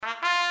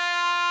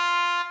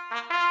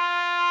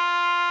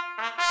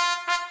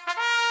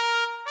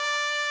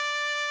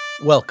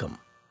Welcome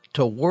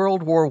to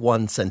World War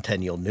I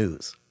Centennial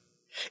News.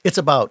 It's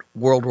about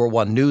World War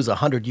I news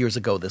 100 years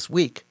ago this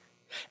week,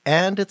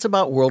 and it's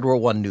about World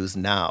War I news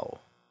now.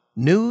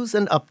 News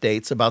and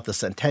updates about the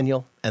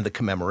centennial and the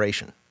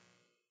commemoration.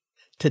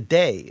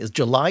 Today is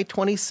July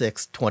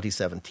 26,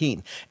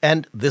 2017,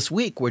 and this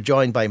week we're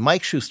joined by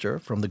Mike Schuster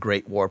from the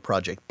Great War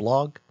Project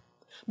blog,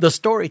 the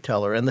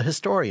storyteller and the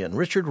historian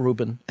Richard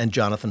Rubin and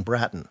Jonathan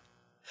Bratton,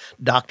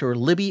 Dr.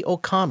 Libby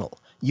O'Connell,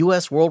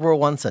 U.S. World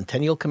War I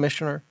Centennial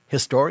Commissioner,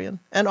 historian,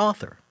 and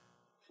author,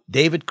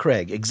 David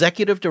Craig,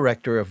 Executive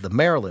Director of the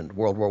Maryland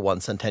World War I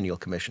Centennial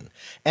Commission,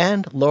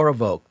 and Laura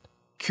Vogt,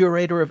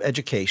 Curator of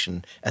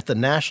Education at the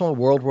National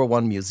World War I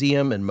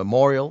Museum and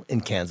Memorial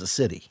in Kansas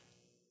City.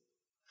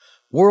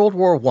 World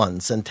War I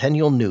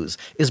Centennial News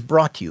is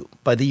brought to you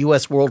by the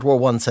U.S. World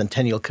War I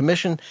Centennial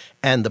Commission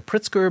and the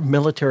Pritzker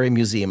Military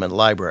Museum and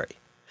Library.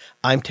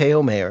 I'm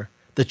Teo Mayer,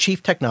 the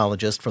Chief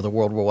Technologist for the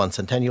World War I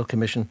Centennial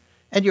Commission,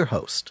 and your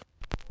host.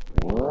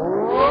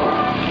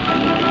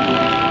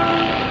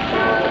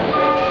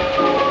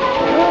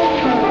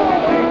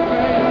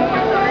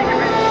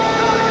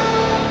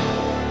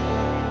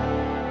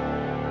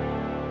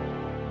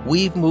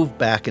 We've moved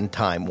back in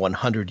time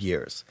 100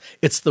 years.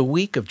 It's the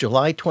week of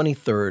July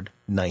 23rd,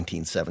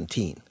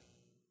 1917.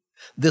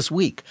 This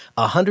week,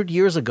 100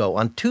 years ago,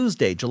 on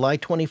Tuesday, July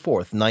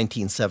 24th,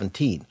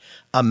 1917,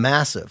 a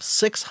massive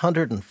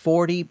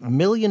 $640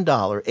 million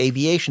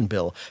aviation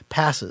bill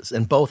passes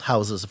in both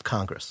houses of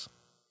Congress.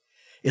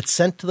 It's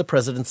sent to the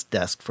president's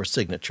desk for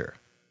signature.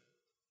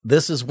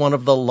 This is one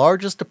of the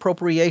largest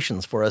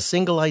appropriations for a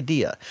single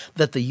idea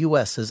that the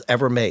U.S. has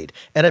ever made,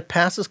 and it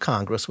passes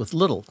Congress with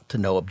little to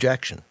no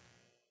objection.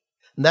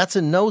 And that's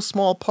in no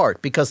small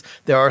part because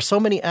there are so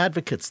many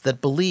advocates that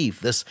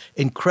believe this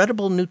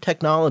incredible new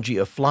technology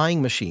of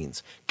flying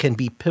machines can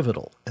be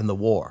pivotal in the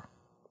war.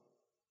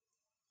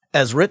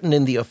 As written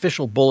in the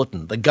official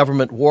bulletin, the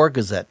Government War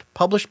Gazette,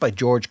 published by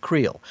George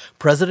Creel,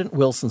 President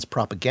Wilson's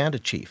propaganda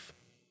chief,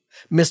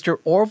 Mr.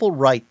 Orville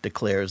Wright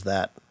declares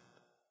that,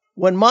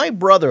 "When my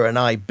brother and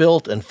I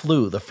built and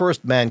flew the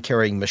first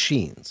man-carrying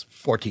machines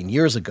 14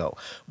 years ago,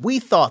 we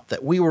thought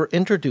that we were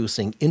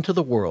introducing into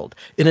the world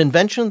an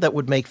invention that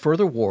would make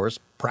further wars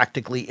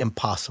practically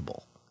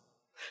impossible.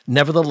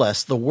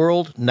 Nevertheless, the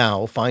world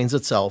now finds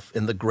itself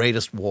in the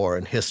greatest war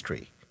in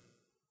history.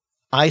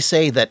 I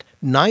say that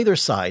neither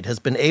side has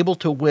been able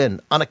to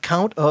win on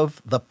account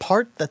of the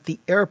part that the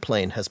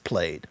airplane has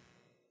played.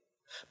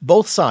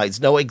 Both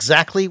sides know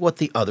exactly what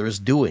the other is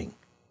doing.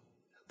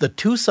 The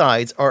two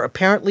sides are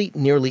apparently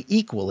nearly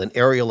equal in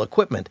aerial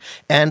equipment,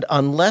 and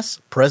unless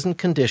present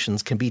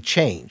conditions can be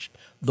changed,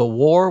 the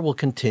war will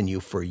continue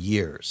for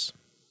years.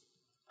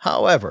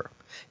 However,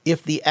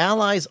 if the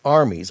Allies'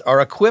 armies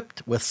are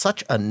equipped with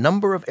such a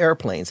number of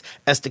airplanes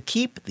as to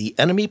keep the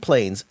enemy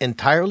planes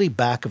entirely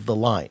back of the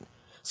line,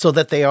 so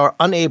that they are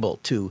unable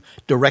to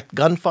direct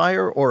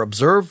gunfire or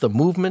observe the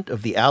movement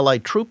of the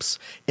Allied troops,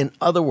 in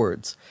other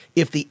words,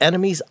 if the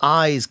enemy's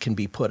eyes can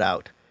be put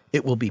out,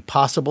 it will be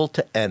possible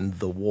to end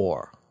the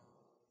war."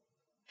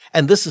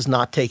 And this is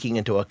not taking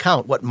into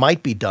account what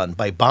might be done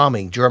by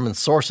bombing German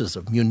sources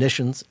of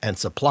munitions and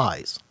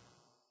supplies.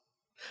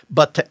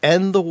 But to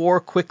end the war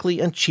quickly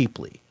and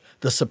cheaply,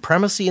 the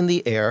supremacy in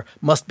the air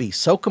must be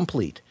so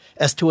complete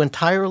as to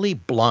entirely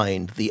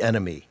blind the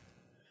enemy.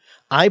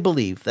 I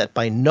believe that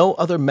by no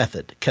other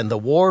method can the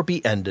war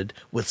be ended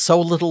with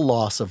so little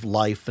loss of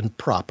life and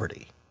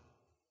property.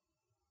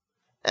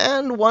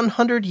 And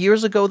 100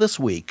 years ago this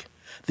week,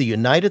 the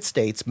United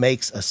States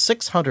makes a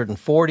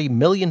 $640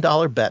 million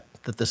bet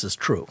that this is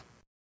true.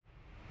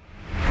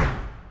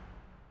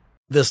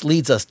 This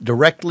leads us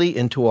directly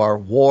into our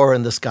War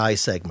in the Sky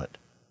segment,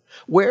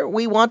 where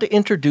we want to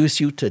introduce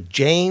you to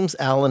James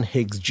Allen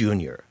Higgs,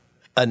 Jr.,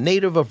 a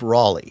native of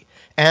Raleigh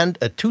and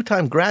a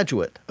two-time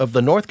graduate of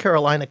the North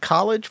Carolina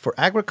College for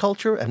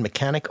Agriculture and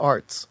Mechanic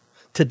Arts,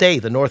 today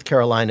the North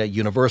Carolina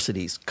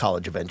University's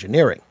College of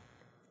Engineering.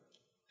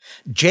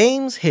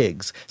 James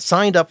Higgs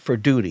signed up for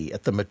duty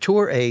at the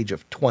mature age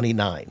of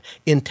 29,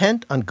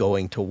 intent on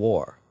going to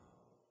war.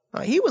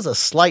 He was a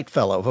slight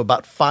fellow of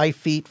about 5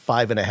 feet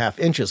 5.5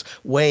 inches,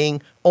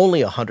 weighing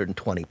only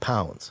 120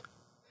 pounds.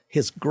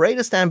 His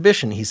greatest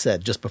ambition, he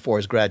said just before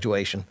his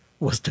graduation,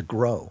 was to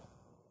grow.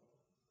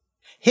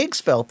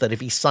 Higgs felt that if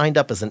he signed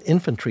up as an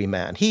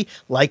infantryman, he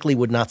likely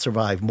would not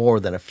survive more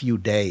than a few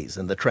days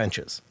in the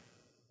trenches.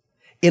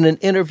 In an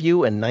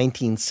interview in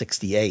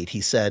 1968, he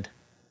said,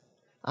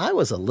 "I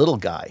was a little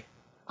guy.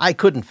 I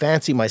couldn't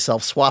fancy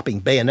myself swapping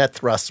bayonet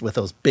thrusts with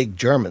those big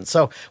Germans,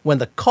 so when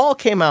the call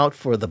came out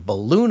for the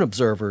balloon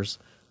observers,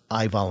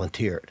 I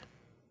volunteered.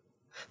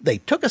 They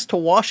took us to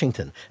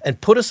Washington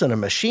and put us in a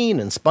machine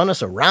and spun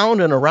us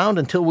around and around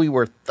until we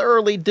were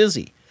thoroughly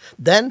dizzy,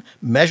 then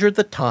measured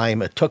the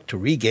time it took to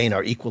regain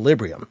our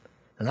equilibrium,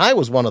 and I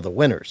was one of the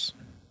winners."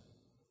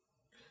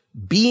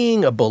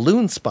 Being a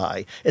balloon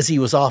spy, as he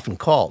was often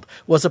called,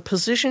 was a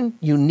position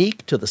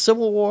unique to the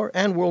Civil War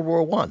and World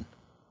War I.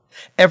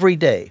 Every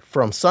day,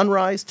 from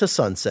sunrise to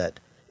sunset,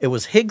 It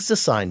was Higgs'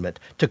 assignment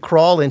to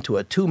crawl into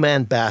a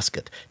two-man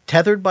basket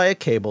tethered by a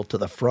cable to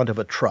the front of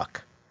a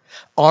truck.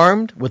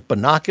 Armed with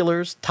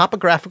binoculars,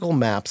 topographical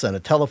maps, and a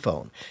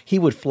telephone, he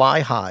would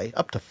fly high,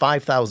 up to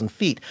 5,000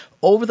 feet,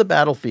 over the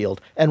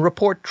battlefield and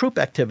report troop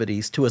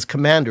activities to his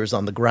commanders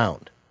on the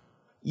ground.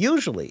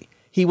 Usually,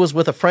 he was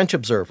with a French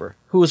observer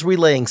who was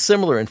relaying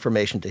similar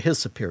information to his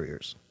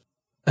superiors.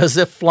 As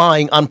if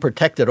flying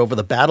unprotected over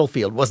the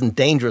battlefield wasn't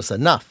dangerous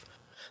enough,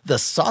 the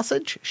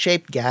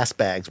sausage-shaped gas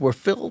bags were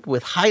filled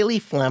with highly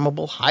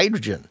flammable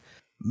hydrogen,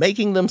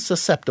 making them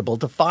susceptible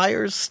to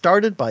fires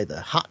started by the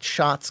hot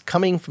shots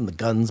coming from the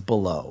guns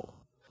below.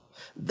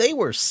 They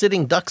were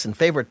sitting ducks and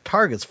favorite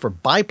targets for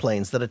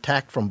biplanes that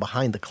attacked from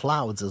behind the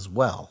clouds as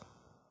well.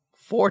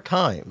 4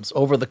 times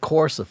over the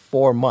course of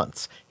 4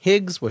 months,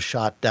 Higgs was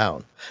shot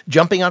down,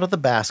 jumping out of the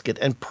basket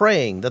and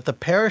praying that the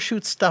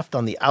parachute stuffed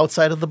on the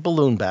outside of the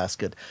balloon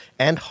basket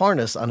and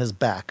harness on his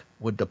back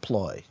would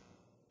deploy.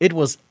 It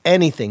was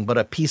anything but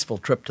a peaceful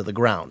trip to the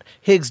ground.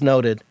 Higgs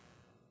noted,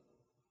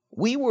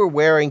 "We were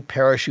wearing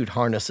parachute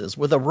harnesses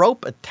with a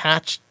rope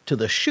attached to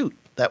the chute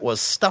that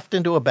was stuffed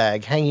into a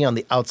bag hanging on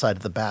the outside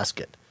of the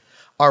basket.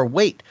 Our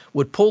weight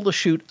would pull the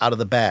chute out of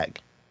the bag.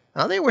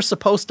 Now, they were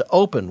supposed to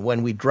open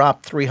when we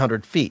dropped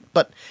 300 feet,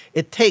 but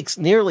it takes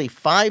nearly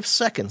 5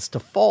 seconds to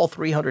fall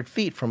 300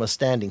 feet from a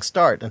standing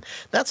start, and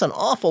that's an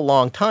awful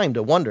long time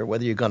to wonder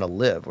whether you're going to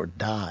live or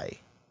die.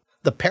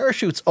 The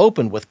parachutes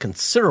opened with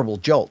considerable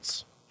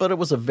jolts, but it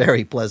was a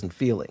very pleasant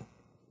feeling."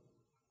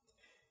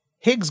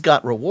 Higgs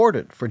got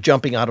rewarded for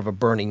jumping out of a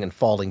burning and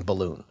falling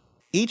balloon.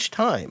 Each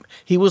time,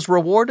 he was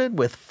rewarded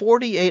with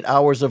 48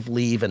 hours of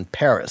leave in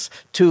Paris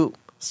to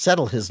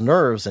settle his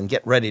nerves and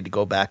get ready to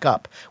go back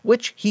up,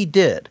 which he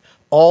did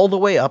all the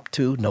way up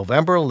to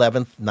November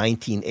 11th,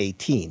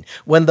 1918,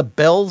 when the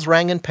bells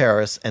rang in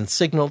Paris and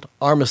signaled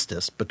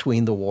armistice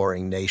between the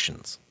warring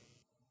nations.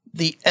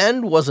 "The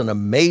end was an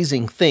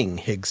amazing thing,"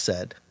 Higgs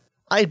said.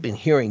 "I'd been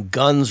hearing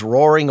guns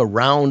roaring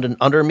around and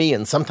under me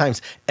and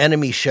sometimes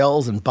enemy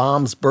shells and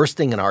bombs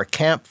bursting in our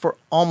camp for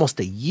almost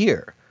a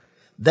year.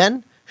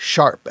 Then,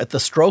 sharp at the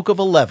stroke of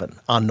 11,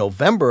 on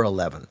November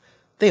 11,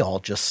 they all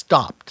just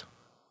stopped.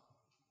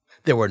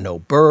 There were no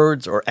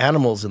birds or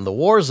animals in the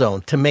war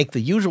zone to make the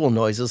usual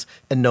noises,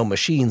 and no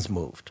machines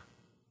moved.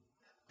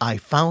 I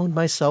found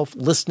myself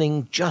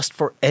listening just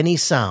for any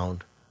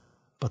sound,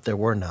 but there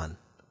were none."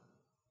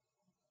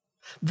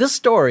 This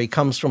story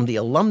comes from the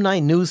alumni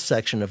news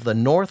section of the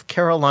North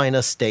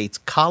Carolina State's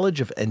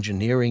College of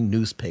Engineering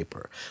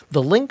newspaper.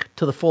 The link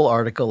to the full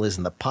article is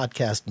in the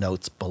podcast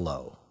notes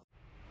below.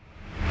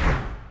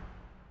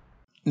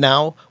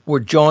 Now, we're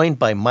joined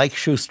by Mike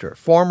Schuster,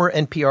 former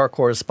NPR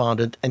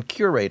correspondent and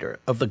curator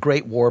of the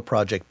Great War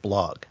Project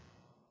blog.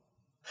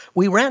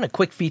 We ran a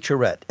quick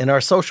featurette in our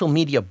social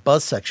media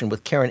buzz section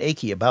with Karen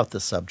Akey about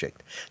this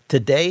subject.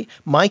 Today,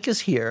 Mike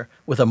is here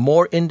with a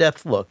more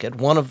in-depth look at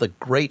one of the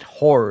great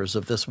horrors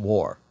of this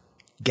war,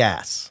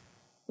 gas.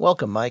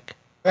 Welcome, Mike.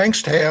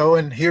 Thanks, Teo,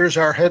 and here's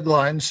our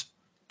headlines.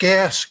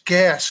 Gas,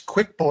 gas,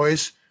 quick,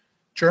 boys.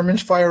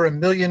 Germans fire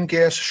 1 million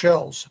gas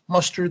shells,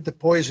 mustard the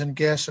poison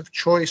gas of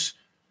choice,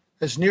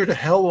 as near to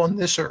hell on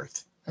this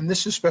earth. And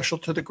this is special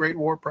to the Great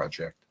War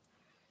Project.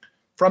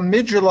 From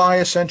mid-July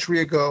a century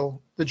ago,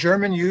 the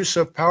German use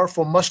of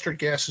powerful mustard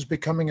gas is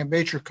becoming a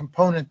major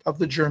component of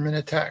the German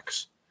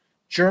attacks.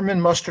 German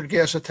mustard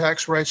gas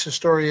attacks, writes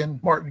historian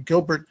Martin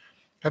Gilbert,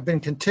 have been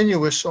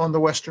continuous on the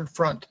Western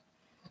Front.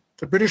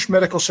 The British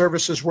medical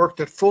services worked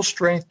at full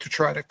strength to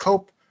try to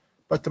cope,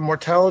 but the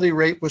mortality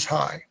rate was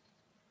high.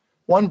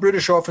 One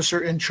British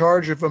officer in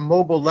charge of a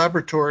mobile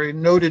laboratory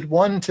noted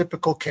one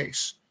typical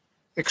case.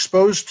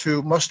 Exposed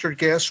to mustard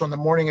gas on the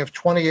morning of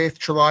 28th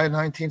July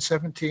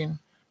 1917,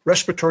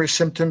 respiratory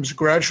symptoms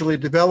gradually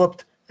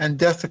developed and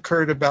death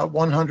occurred about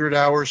 100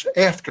 hours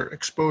after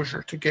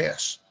exposure to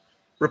gas.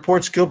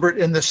 Reports Gilbert,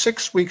 in the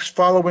 6 weeks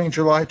following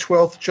July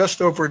 12th,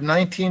 just over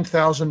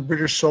 19,000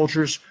 British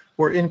soldiers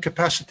were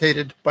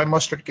incapacitated by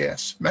mustard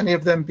gas, many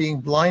of them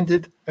being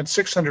blinded and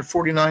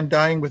 649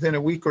 dying within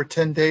a week or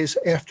 10 days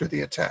after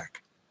the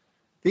attack.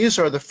 These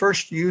are the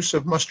first use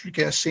of mustard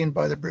gas seen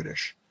by the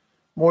British.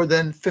 More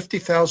than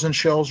 50,000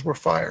 shells were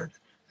fired,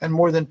 and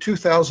more than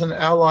 2,000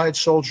 Allied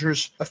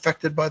soldiers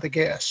affected by the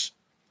gas.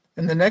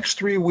 In the next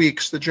 3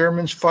 weeks, the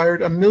Germans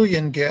fired 1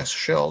 million gas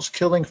shells,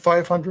 killing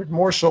 500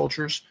 more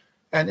soldiers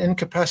and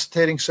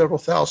incapacitating several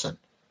thousand,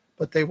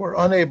 but they were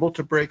unable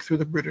to break through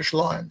the British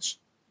lines.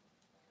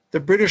 The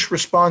British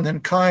respond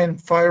in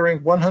kind,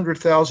 firing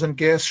 100,000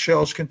 gas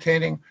shells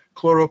containing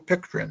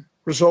chloropicrin,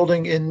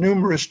 resulting in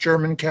numerous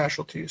German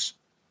casualties.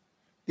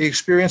 The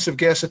experience of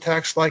gas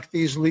attacks like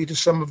these lead to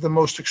some of the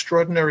most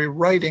extraordinary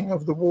writing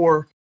of the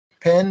war,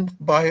 penned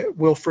by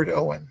Wilfred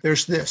Owen.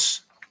 There's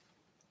this.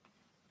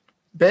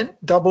 Bent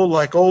double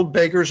like old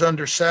beggars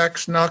under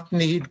sacks,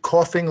 knock-kneed,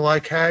 coughing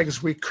like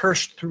hags, we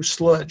cursed through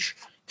sludge,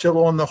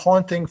 till on the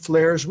haunting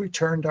flares we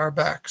turned our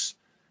backs,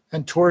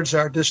 and towards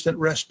our distant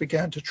rest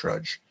began to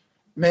trudge.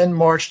 Men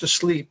marched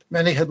asleep,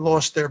 many had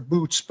lost their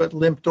boots, but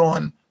limped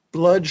on,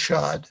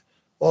 bloodshod.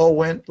 All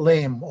went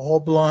lame, all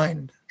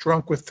blind,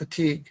 drunk with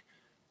fatigue.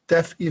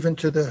 deaf even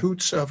to the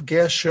hoots of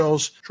gas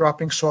shells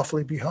dropping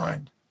softly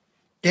behind.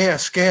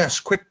 Gas,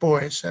 gas, quick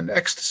boys, an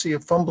ecstasy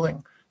of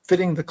fumbling,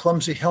 fitting the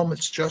clumsy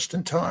helmets just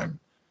in time.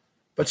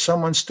 But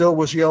someone still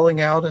was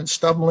yelling out and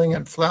stumbling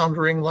and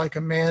floundering like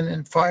a man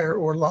in fire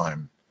or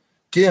lime.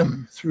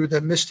 Dim through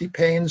the misty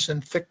panes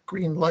and thick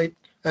green light,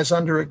 as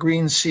under a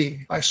green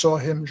sea, I saw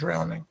him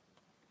drowning.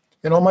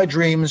 In all my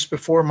dreams,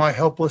 before my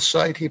helpless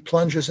sight, he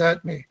plunges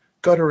at me,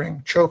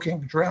 guttering,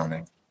 choking,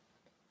 drowning.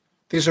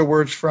 These are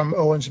words from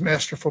Owen's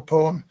masterful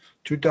poem,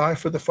 "To die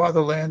for the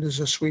fatherland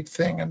is a sweet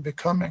thing and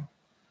becoming."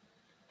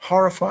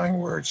 Horrifying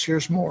words,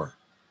 here's more.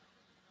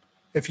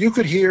 If you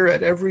could hear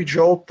at every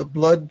jolt the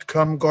blood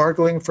come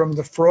gargling from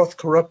the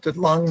froth-corrupted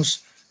lungs,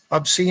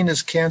 obscene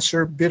as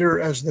cancer, bitter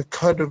as the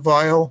cud of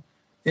vile,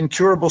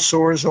 incurable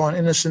sores on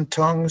innocent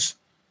tongues,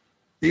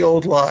 the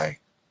old lie,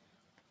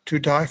 to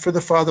die for the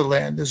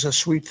fatherland is a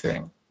sweet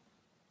thing.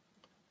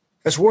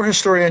 As war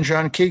historian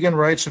John Keegan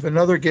writes of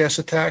another gas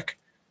attack,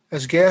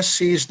 as gas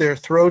seized their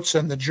throats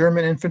and the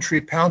German infantry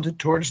pounded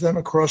towards them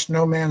across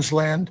no man's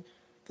land,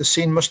 the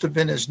scene must have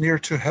been as near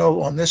to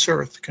hell on this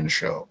earth can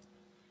show.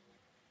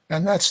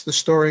 And that's the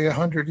story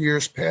 100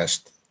 years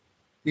past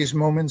these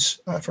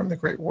moments from the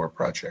Great War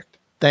Project.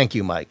 Thank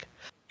you, Mike.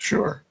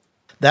 Sure.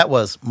 That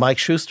was Mike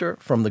Schuster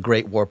from the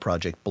Great War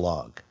Project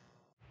blog.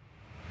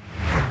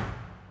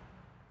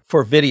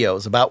 For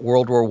videos about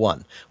World War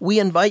I, we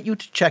invite you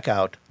to check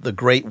out the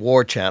Great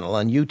War channel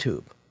on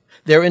YouTube.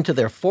 They're into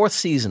their 4th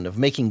season of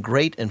making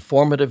great,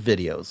 informative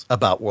videos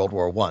about World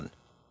War I.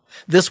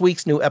 This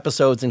week's new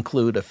episodes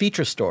include a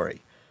feature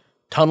story,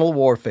 Tunnel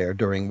Warfare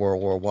During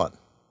World War I.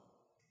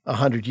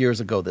 100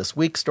 years ago this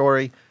week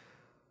story,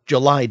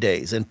 July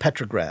Days in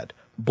Petrograd,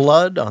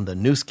 Blood on the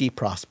Nevsky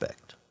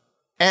Prospect.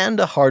 And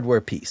a hardware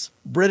piece,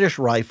 British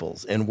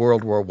Rifles in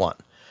World War I.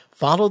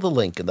 Follow the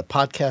link in the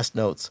podcast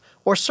notes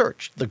or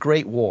search The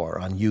Great War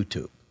on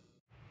YouTube.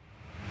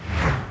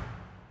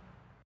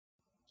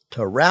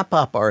 To wrap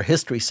up our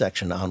history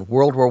section on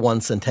World War I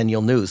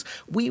Centennial News,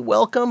 we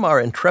welcome our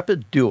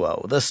intrepid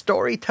duo, the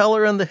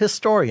storyteller and the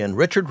historian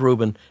Richard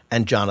Rubin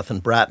and Jonathan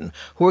Bratton,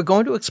 who are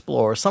going to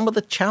explore some of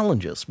the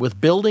challenges with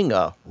building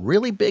a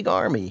really big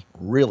army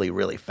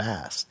really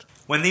fast.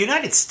 When the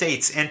United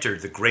States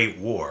entered the Great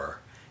War,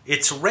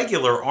 its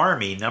regular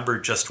army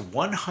numbered just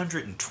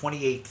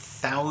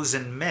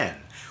 128,000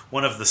 men,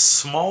 one of the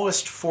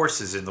smallest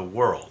forces in the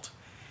world.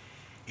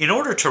 In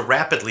order to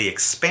rapidly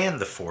expand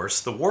the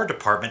force, the War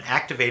Department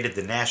activated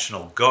the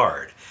National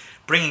Guard,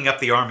 bringing up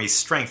the Army's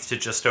strength to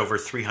just over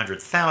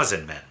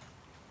 300,000 men.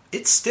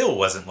 It still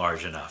wasn't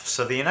large enough,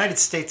 so the United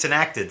States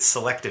enacted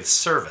selective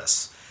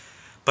service.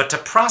 But to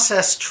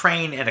process,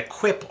 train, and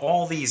equip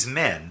all these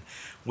men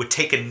would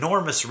take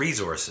enormous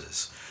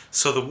resources,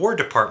 so the War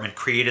Department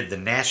created the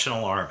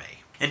National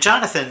Army. And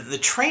Jonathan, the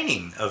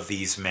training of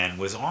these men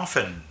was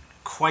often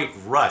quite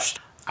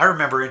rushed. I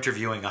remember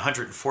interviewing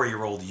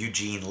 104-year-old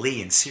Eugene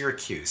Lee in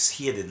Syracuse.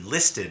 He had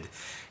enlisted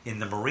in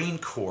the Marine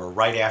Corps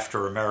right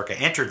after America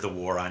entered the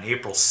war on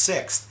April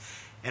 6th,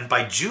 and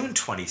by June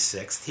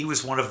 26th, he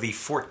was one of the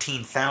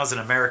 14,000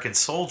 American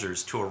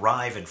soldiers to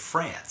arrive in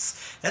France.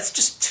 That's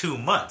just 2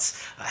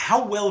 months.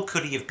 How well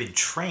could he have been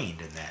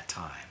trained in that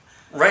time?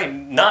 Right,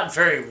 not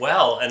very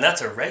well, and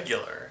that's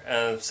irregular.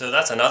 So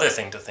that's another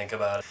thing to think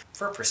about.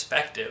 For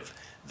perspective,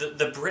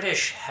 the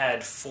British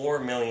had 4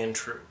 million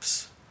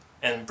troops.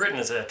 And Britain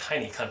is a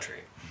tiny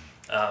country,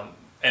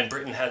 and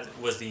Britain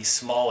was the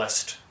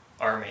smallest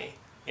army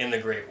in the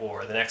Great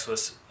War. The next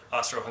was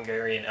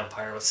Austro-Hungarian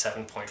Empire with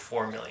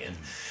 7.4 million.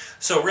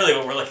 So really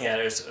what we're looking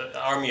at is an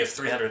army of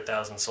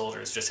 300,000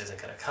 soldiers just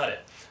isn't going to cut it.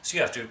 So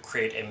you have to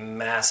create a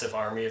massive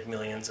army of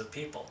millions of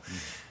people.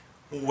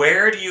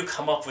 Where do you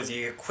come up with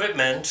the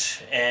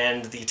equipment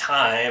and the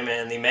time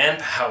and the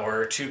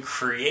manpower to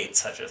create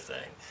such a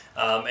thing?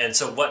 And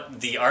so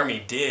what the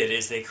Army did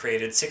is they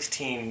created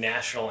 16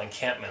 national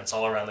encampments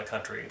all around the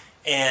country.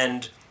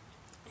 And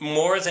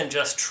more than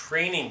just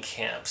training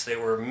camps, they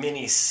were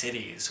mini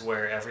cities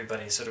where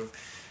everybody sort of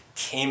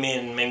came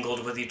in,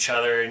 mingled with each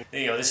other.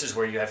 You know, this is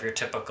where you have your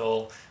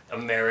typical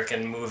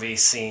American movie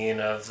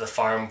scene of the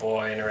farm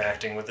boy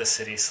interacting with the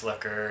city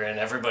slicker, and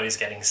everybody's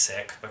getting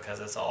sick because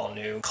it's all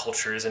new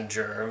cultures and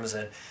germs.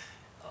 And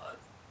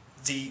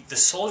the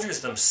soldiers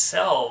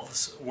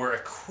themselves were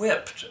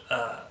equipped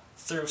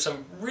through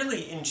some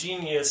really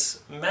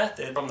ingenious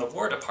method from the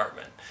War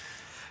Department.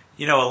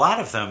 You know, a lot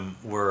of them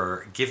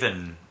were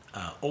given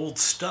old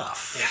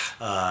stuff,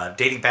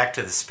 dating back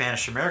to the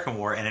Spanish-American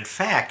War. And in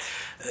fact,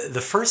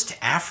 the first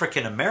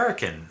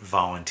African-American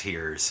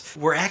volunteers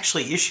were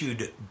actually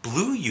issued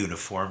blue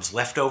uniforms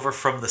left over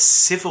from the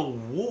Civil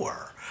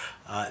War.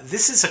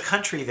 This is a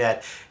country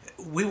that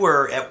we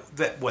were at,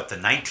 the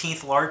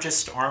 19th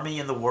largest army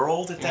in the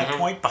world at that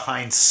point,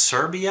 behind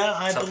Serbia,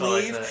 I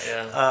believe. Like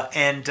that,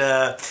 and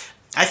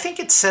I think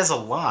it says a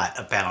lot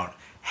about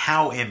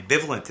how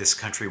ambivalent this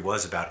country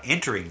was about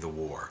entering the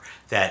war,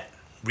 that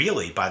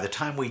really, by the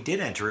time we did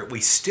enter it,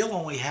 we still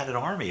only had an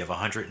army of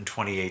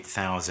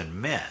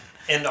 128,000 men.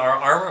 And our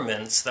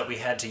armaments that we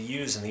had to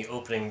use in the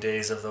opening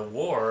days of the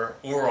war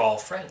were all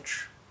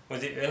French.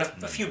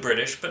 and a few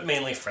British, but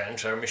mainly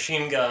French. Our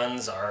machine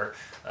guns, our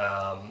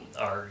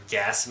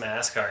gas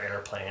mask, our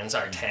airplanes,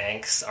 our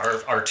tanks,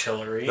 our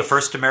artillery. The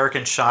first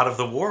American shot of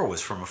the war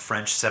was from a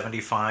French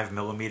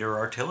 75mm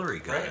artillery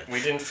gun. Right.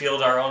 We didn't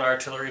field our own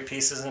artillery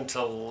pieces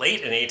until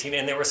late in 18,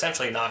 and they were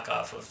essentially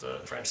knockoff of the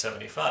French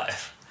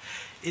 75.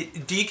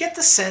 Do you get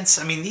the sense,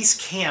 I mean, these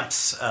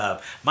camps,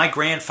 my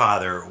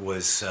grandfather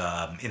was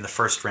in the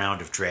first round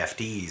of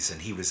draftees,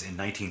 and he was in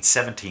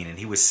 1917, and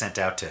he was sent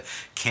out to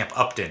Camp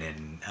Upton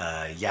in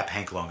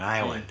Yaphank, Long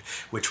Island,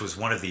 which was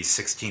one of these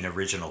 16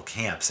 original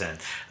camps, and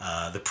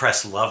the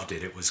press loved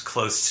it. It was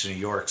close to New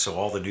York, so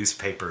all the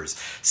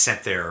newspapers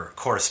sent their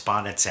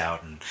correspondents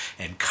out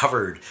and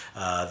covered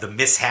the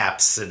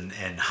mishaps and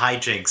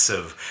hijinks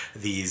of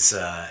these,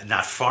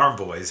 not farm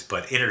boys,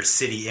 but inner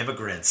city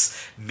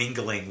immigrants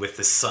mingling with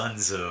the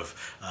sons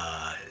of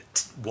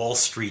Wall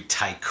Street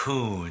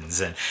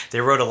tycoons, and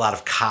they wrote a lot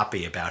of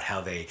copy about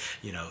how they,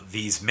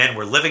 these men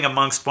were living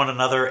amongst one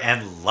another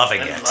and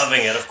loving it.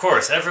 Loving it, of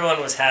course. Everyone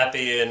was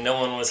happy, and no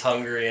one was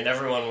hungry, and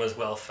everyone was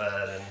well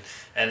fed,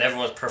 and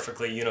everyone was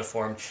perfectly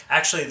uniformed.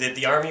 Actually,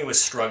 the Army was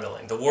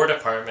struggling. The War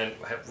Department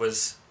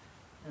was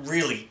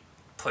really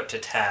put to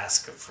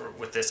task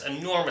with this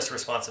enormous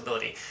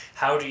responsibility.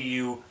 How do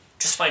you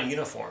just find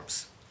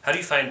uniforms? How do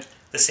you find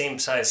the same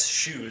size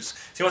shoes?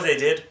 See what they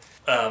did?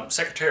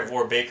 Secretary of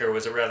War Baker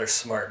was a rather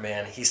smart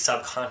man. He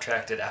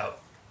subcontracted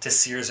out to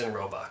Sears and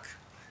Roebuck.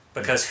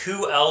 Because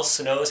who else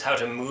knows how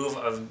to move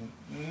a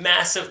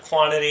massive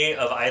quantity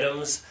of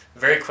items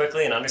very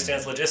quickly and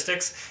understands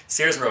logistics?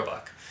 Sears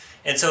Roebuck.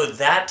 And so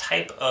that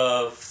type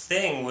of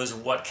thing was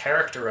what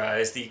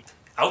characterized the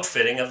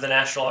outfitting of the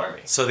National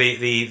Army. So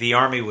the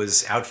Army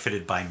was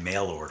outfitted by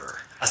mail order.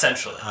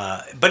 Essentially.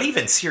 But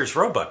even Sears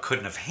Roebuck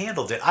couldn't have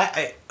handled it.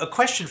 A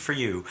question for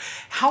you.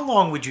 How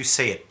long would you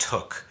say it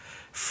took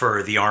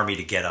for the Army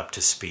to get up to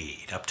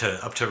speed, up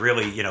to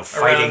really,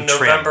 fighting around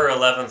November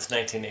 11th,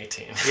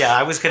 1918. Yeah,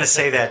 I was going to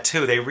say that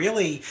too. They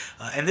really,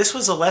 and this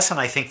was a lesson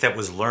I think that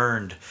was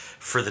learned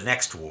for the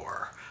next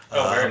war.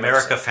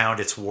 America found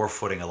its war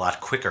footing a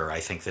lot quicker, I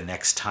think, the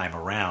next time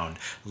around,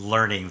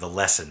 learning the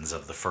lessons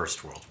of the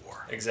First World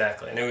War.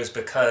 Exactly, and it was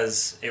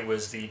because it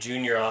was the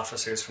junior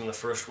officers from the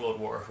First World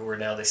War who were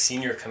now the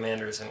senior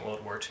commanders in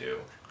World War II,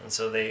 and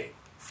so they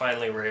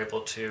finally were able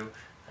to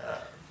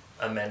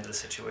amend the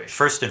situation.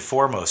 First and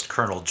foremost,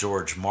 Colonel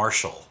George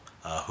Marshall,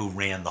 who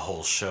ran the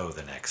whole show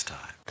the next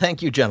time.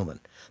 Thank you, gentlemen.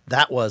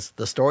 That was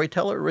the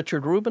storyteller,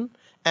 Richard Rubin,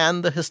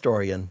 and the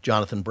historian,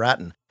 Jonathan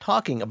Bratton,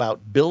 talking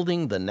about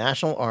building the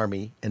National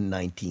Army in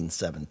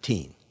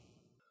 1917.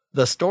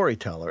 The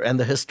Storyteller and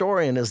the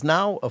Historian is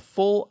now a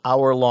full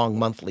hour-long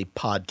monthly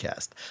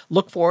podcast.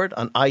 Look for it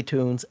on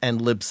iTunes and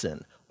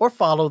Libsyn, or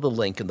follow the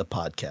link in the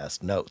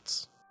podcast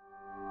notes.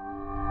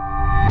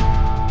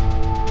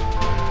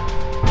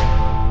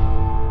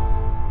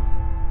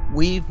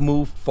 We've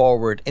moved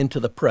forward into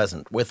the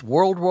present with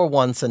World War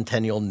I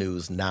Centennial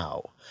News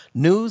now.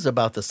 News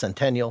about the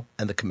centennial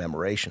and the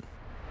commemoration.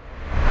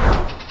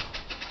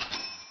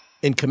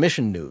 In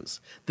commission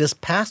news, this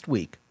past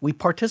week, we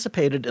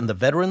participated in the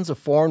Veterans of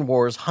Foreign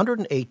Wars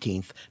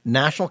 118th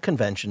National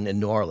Convention in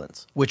New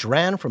Orleans, which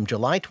ran from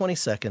July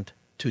 22nd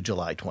to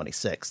July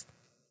 26th.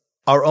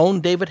 Our own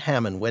David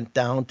Hammond went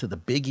down to the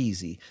Big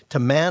Easy to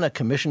man a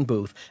commission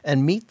booth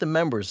and meet the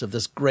members of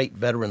this great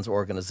veterans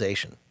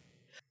organization.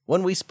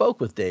 When we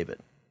spoke with David,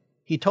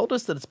 he told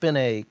us that it's been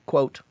a,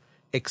 quote,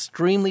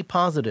 extremely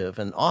positive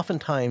and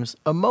oftentimes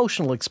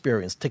emotional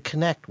experience to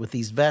connect with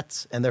these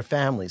vets and their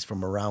families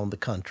from around the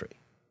country.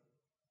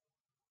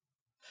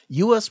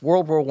 U.S.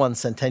 World War I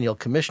Centennial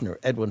Commissioner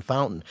Edwin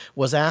Fountain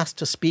was asked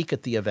to speak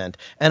at the event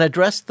and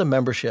address the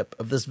membership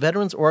of this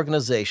veterans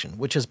organization,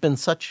 which has been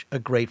such a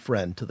great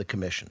friend to the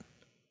Commission.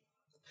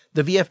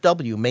 The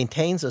VFW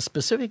maintains a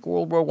specific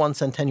World War I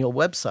Centennial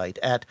website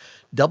at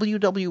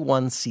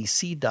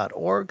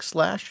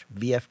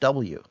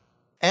ww1cc.org/VFW.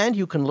 And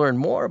you can learn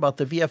more about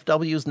the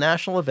VFW's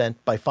national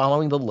event by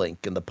following the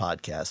link in the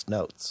podcast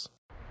notes.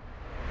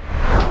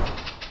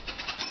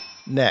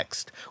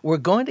 Next, we're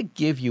going to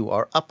give you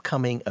our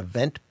upcoming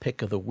event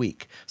pick of the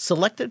week,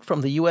 selected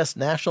from the U.S.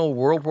 National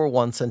World War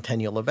I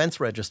Centennial Events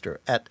Register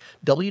at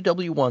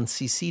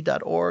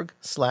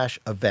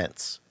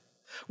ww1cc.org/events.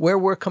 Where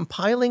we're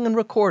compiling and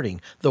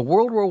recording the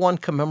World War I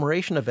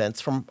commemoration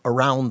events from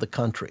around the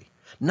country.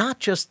 Not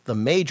just the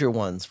major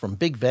ones from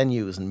big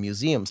venues and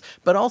museums,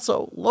 but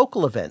also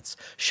local events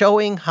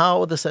showing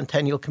how the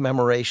centennial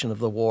commemoration of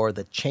the war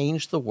that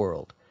changed the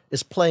world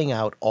is playing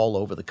out all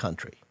over the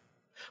country.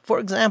 For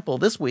example,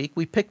 this week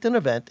we picked an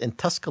event in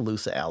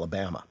Tuscaloosa,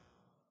 Alabama.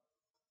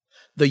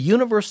 The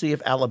University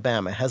of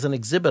Alabama has an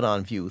exhibit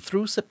on view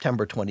through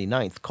September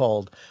 29th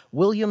called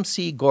William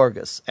C.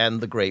 Gorgas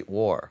and the Great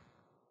War.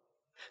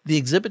 The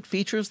exhibit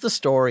features the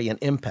story and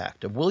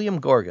impact of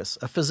William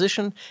Gorgas, a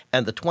physician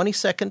and the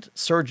 22nd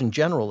Surgeon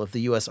General of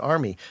the U.S.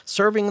 Army,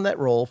 serving in that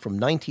role from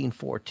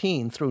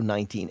 1914 through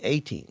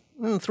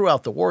 1918,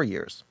 throughout the war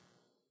years.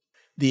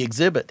 The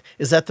exhibit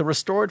is at the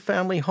restored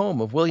family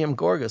home of William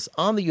Gorgas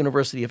on the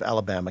University of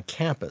Alabama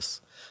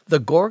campus,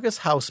 the Gorgas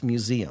House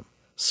Museum,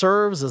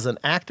 serves as an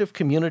active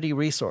community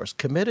resource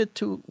committed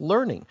to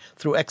learning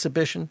through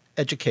exhibition,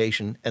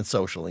 education, and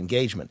social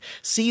engagement.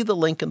 See the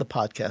link in the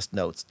podcast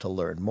notes to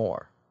learn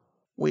more.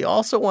 We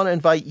also want to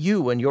invite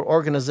you and your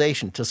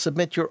organization to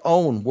submit your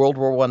own World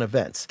War I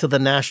events to the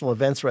National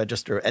Events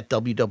Register at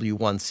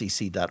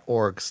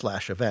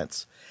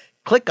ww1cc.org/events.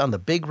 Click on the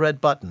big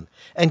red button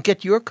and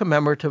get your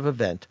commemorative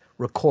event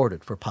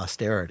recorded for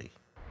posterity.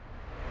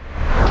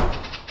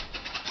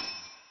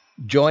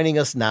 Joining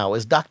us now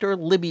is Dr.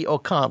 Libby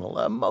O'Connell,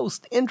 a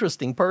most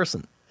interesting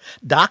person.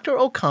 Dr.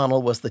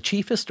 O'Connell was the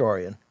chief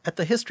historian at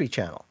the History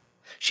Channel.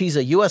 She's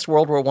a U.S.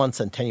 World War I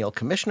Centennial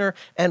Commissioner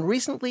and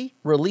recently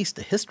released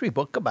a history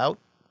book about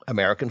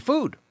American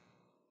food.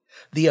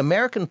 The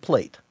American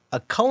Plate, A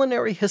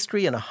Culinary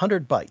History in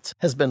 100 Bites,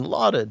 has been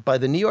lauded by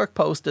the New York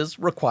Post as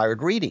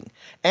required reading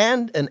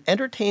and an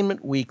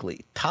Entertainment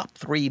Weekly top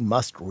 3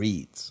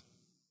 must-reads.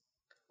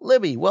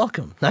 Libby,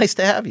 welcome. Nice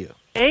to have you.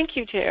 Thank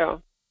you,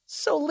 too.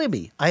 So,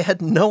 Libby, I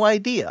had no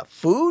idea.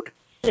 Food?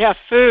 Yeah,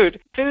 food.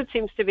 Food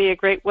seems to be a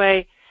great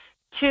way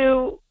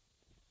to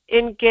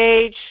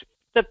engage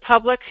the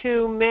public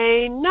who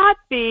may not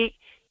be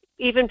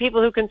even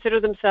people who consider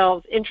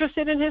themselves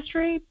interested in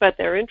history, but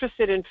they're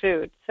interested in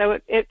food. So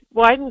it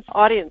widens the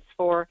audience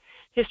for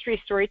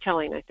history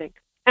storytelling, I think.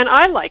 And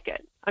I like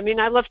it. I mean,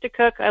 I love to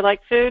cook. I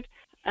like food.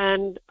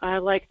 And I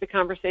like the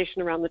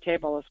conversation around the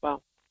table as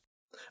well.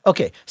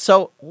 Okay,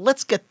 so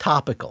let's get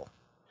topical.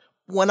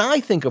 When I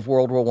think of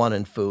World War I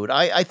and food,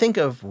 I think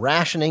of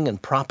rationing and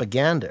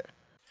propaganda.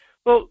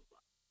 Well,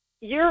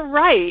 you're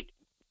right.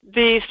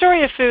 The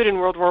story of food in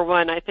World War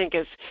I think,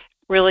 is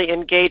really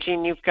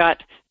engaging. You've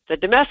got the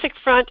domestic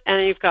front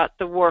and you've got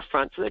the war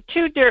front. So there are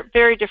two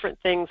very different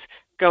things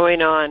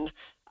going on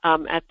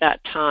at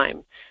that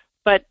time.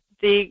 But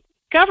the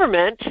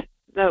government,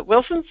 the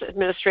Wilson's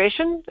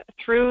administration,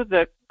 through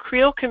the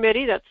Creel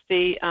Committee, that's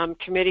the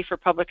Committee for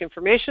Public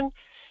Information,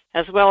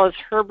 as well as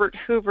Herbert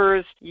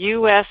Hoover's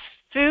U.S.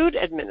 Food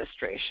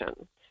Administration,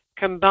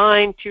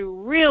 combined to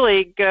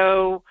really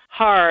go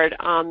hard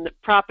on the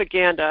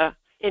propaganda,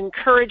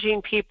 encouraging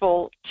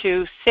people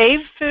to save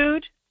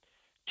food,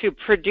 to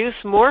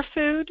produce more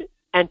food,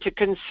 and to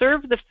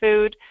conserve the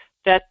food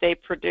that they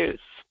produce.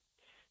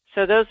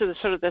 So those are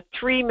sort of the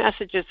 3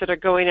 messages that are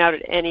going out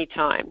at any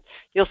time.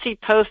 You'll see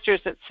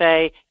posters that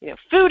say,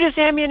 food is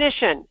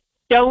ammunition,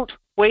 don't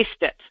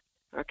waste it,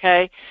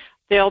 okay?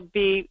 There'll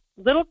be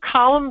little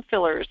column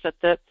fillers that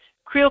the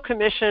Creel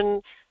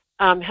Commission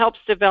helps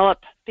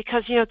develop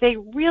because, they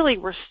really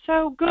were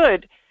so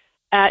good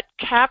at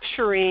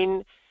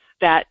capturing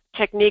that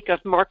technique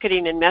of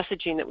marketing and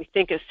messaging that we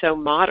think is so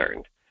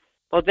modern.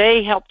 Well,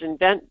 they helped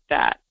invent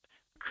that.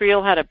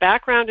 Creel had a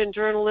background in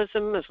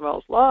journalism as well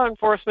as law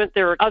enforcement.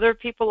 There were other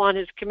people on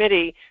his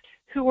committee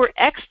who were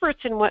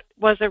experts in what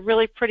was a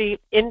really pretty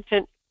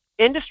infant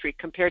industry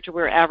compared to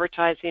where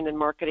advertising and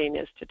marketing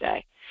is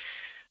today.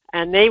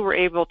 And they were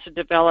able to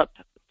develop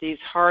these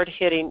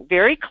hard-hitting,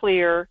 very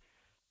clear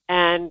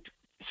and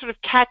sort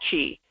of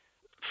catchy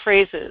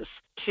phrases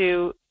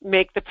to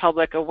make the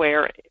public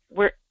aware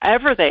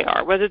wherever they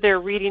are, whether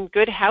they're reading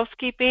Good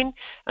Housekeeping,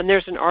 and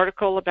there's an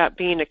article about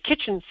being a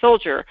kitchen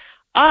soldier,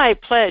 I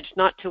pledge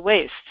not to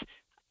waste,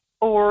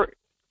 or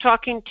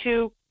talking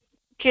to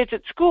kids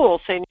at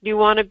school saying, do you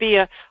want to be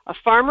a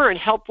farmer and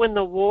help win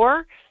the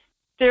war?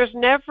 There's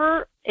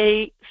never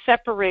a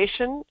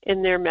separation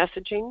in their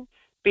messaging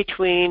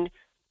between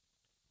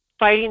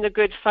fighting the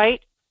good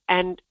fight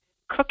and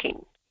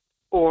cooking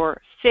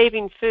or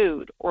saving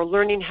food or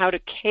learning how to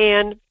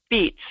can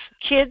beets.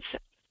 Kids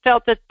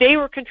felt that they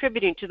were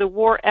contributing to the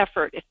war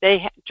effort if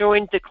they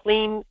joined the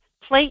Clean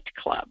Plate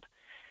Club.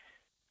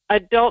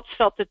 Adults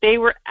felt that they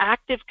were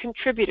active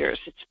contributors.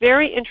 It's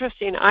very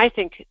interesting, I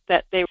think,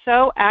 that they were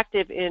so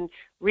active in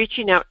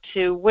reaching out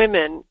to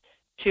women,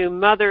 to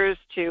mothers,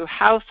 to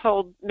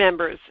household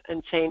members,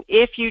 and saying,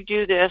 if you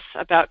do this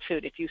about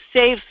food, if you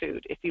save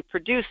food, if you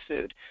produce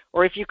food,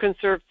 or if you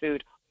conserve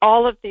food,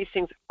 all of these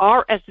things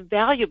are as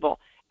valuable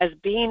as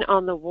being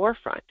on the war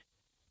front.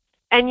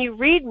 And you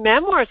read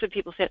memoirs of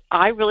people saying,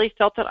 I really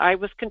felt that I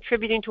was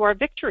contributing to our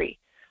victory.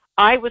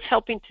 I was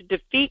helping to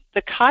defeat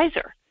the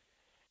Kaiser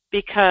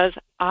because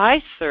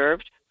I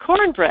served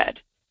cornbread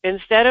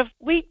instead of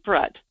wheat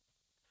bread.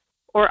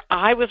 Or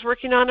I was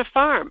working on a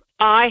farm.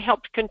 I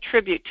helped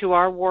contribute to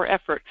our war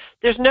effort.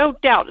 There's no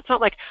doubt. It's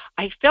not like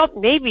I felt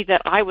maybe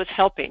that I was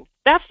helping.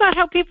 That's not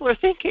how people are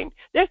thinking.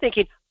 They're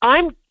thinking,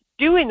 I'm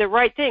doing the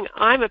right thing.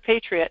 I'm a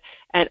patriot,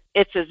 and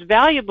it's as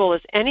valuable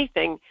as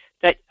anything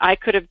that I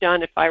could have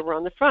done if I were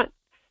on the front.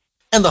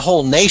 And the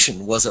whole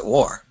nation was at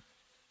war.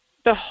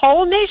 The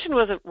whole nation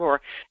was at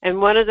war.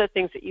 And one of the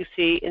things that you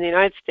see in the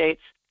United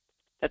States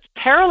that's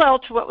parallel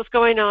to what was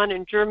going on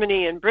in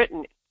Germany and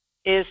Britain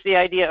is the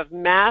idea of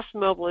mass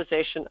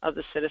mobilization of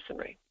the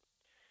citizenry.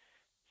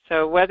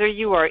 So whether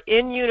you are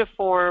in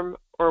uniform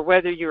or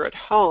whether you're at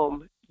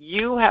home,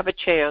 you have a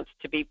chance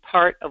to be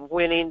part of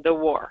winning the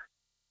war.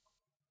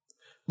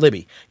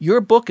 Libby,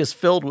 your book is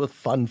filled with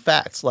fun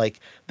facts, like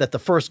that the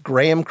first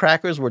graham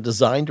crackers were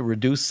designed to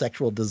reduce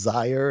sexual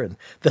desire, and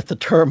that the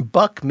term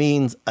buck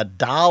means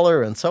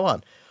 $1, and so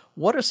on.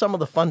 What are some of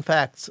the fun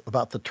facts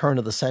about the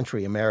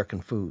turn-of-the-century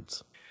American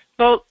foods?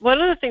 Well, one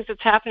of the things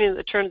that's happening at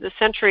the turn of the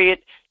century,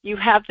 you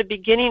have the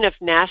beginning of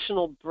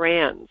national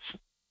brands.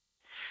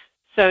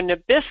 So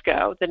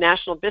Nabisco, the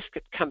National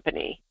Biscuit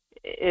Company,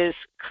 is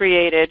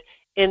created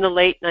in the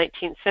late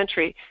 19th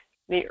century.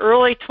 In the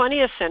early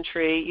 20th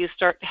century, you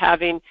start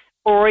having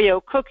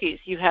Oreo cookies.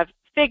 You have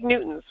Fig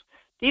Newtons.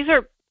 These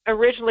are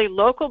originally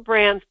local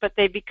brands, but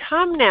they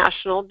become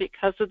national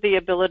because of the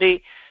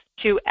ability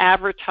to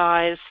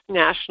advertise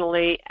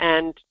nationally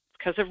and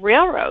because of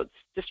railroads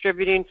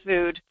distributing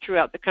food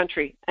throughout the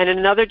country. And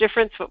another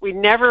difference, what we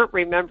never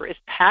remember, is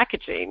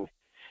packaging.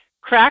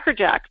 Cracker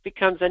Jack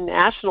becomes a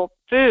national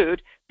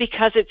food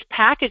because it's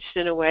packaged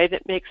in a way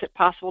that makes it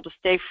possible to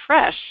stay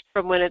fresh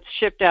from when it's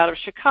shipped out of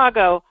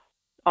Chicago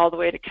all the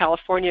way to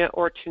California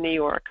or to New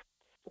York.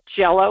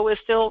 Jell-O is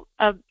still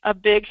a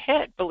big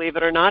hit, believe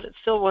it or not. It's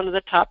still one of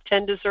the top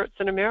 10 desserts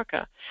in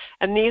America.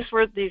 And these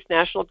were these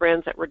national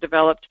brands that were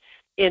developed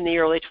in the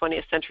early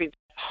 20th century.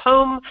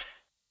 Home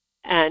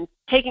and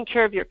taking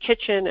care of your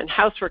kitchen and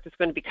housework is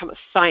going to become a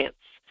science,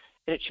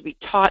 and it should be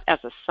taught as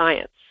a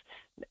science.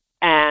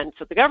 And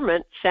so the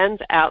government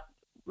sends out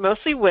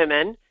mostly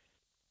women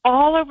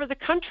all over the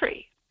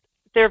country.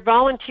 They're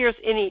volunteers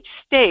in each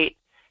state,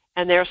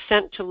 and they're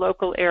sent to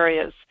local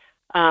areas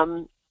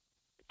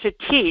to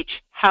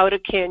teach how to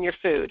can your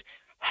food,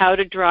 how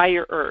to dry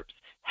your herbs,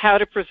 how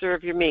to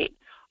preserve your meat,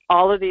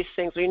 all of these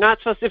things. We're not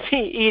supposed to be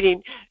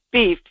eating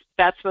beef.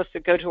 That's supposed to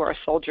go to our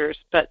soldiers,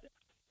 but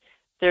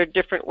there are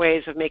different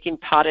ways of making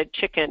potted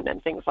chicken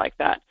and things like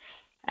that,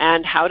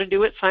 and how to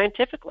do it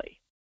scientifically.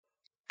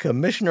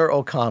 Commissioner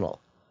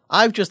O'Connell,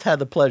 I've just had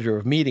the pleasure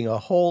of meeting a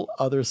whole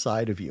other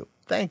side of you.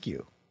 Thank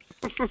you.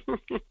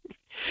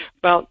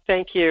 Well,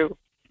 thank you.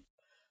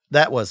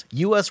 That was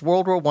U.S.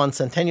 World War I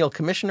Centennial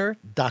Commissioner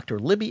Dr.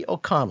 Libby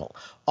O'Connell,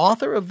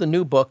 author of the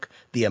new book,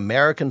 The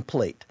American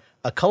Plate,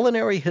 A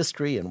Culinary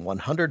History in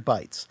 100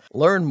 Bites.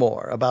 Learn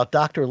more about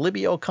Dr.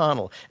 Libby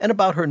O'Connell and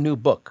about her new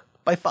book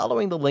by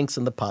following the links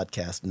in the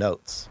podcast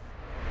notes.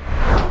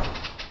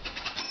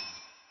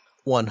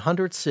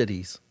 100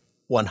 Cities,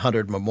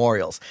 100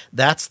 Memorials.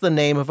 That's the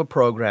name of a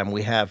program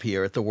we have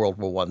here at the World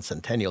War I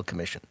Centennial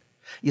Commission.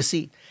 You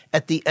see,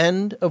 at the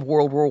end of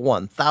World War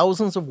I,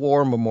 thousands of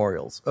war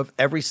memorials of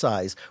every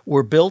size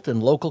were built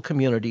in local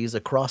communities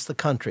across the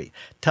country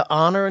to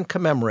honor and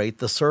commemorate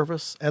the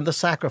service and the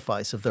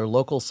sacrifice of their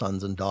local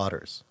sons and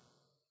daughters.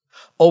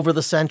 Over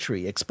the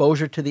century,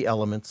 exposure to the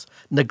elements,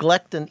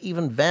 neglect, and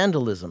even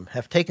vandalism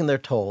have taken their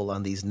toll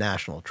on these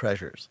national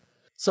treasures.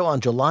 So on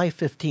July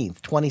 15,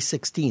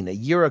 2016, a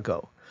year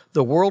ago,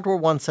 the World War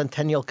I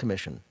Centennial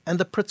Commission and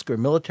the Pritzker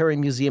Military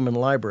Museum and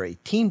Library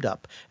teamed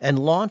up and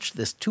launched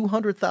this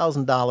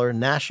 $200,000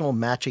 National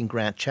Matching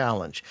Grant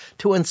Challenge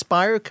to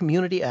inspire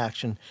community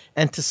action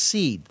and to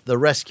seed the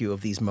rescue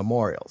of these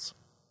memorials.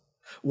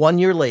 1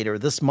 year later,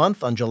 this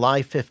month on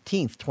July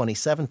 15,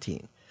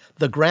 2017,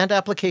 the grant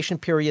application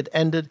period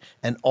ended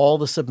and all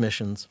the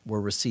submissions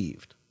were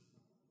received.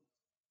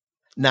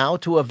 Now,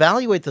 to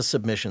evaluate the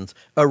submissions,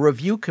 a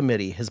review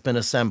committee has been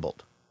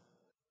assembled.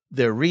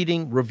 They're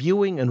reading,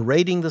 reviewing, and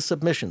rating the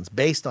submissions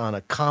based on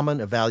a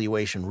common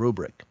evaluation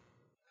rubric.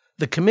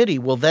 The committee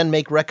will then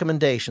make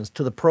recommendations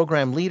to the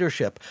program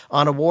leadership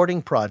on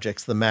awarding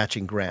projects the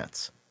matching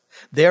grants.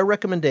 Their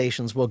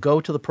recommendations will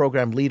go to the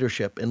program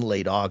leadership in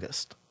late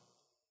August.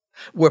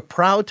 We're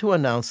proud to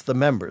announce the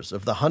members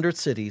of the 100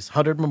 Cities,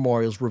 100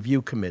 Memorials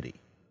Review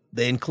Committee.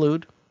 They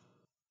include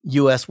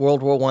U.S.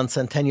 World War I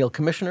Centennial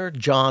Commissioner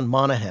John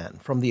Monahan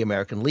from the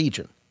American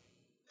Legion,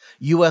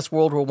 U.S.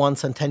 World War I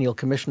Centennial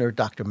Commissioner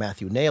Dr.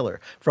 Matthew Naylor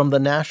from the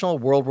National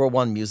World War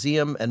I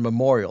Museum and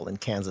Memorial in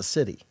Kansas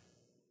City,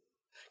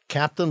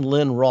 Captain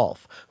Lynn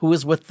Rolfe, who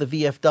is with the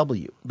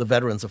VFW, the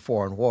Veterans of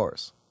Foreign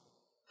Wars,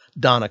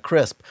 Donna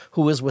Crisp,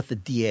 who is with the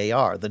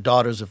DAR, the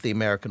Daughters of the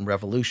American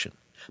Revolution,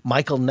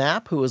 Michael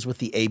Knapp, who is with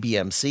the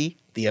ABMC,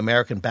 the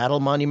American Battle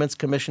Monuments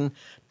Commission,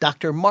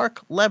 Dr.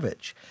 Mark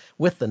Levitch,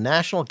 with the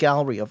National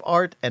Gallery of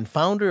Art and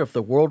founder of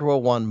the World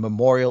War I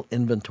Memorial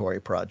Inventory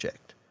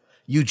Project,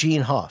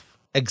 Eugene Hoff,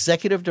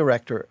 Executive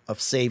Director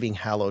of Saving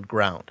Hallowed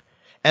Ground,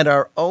 and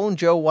our own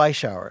Joe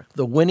Weishauer,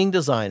 the winning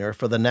designer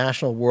for the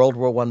National World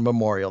War I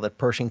Memorial at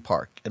Pershing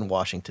Park in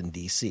Washington,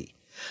 D.C.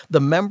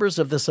 The members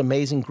of this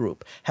amazing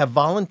group have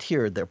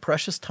volunteered their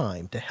precious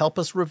time to help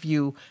us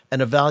review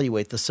and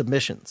evaluate the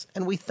submissions,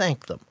 and we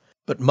thank them.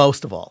 But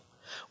most of all,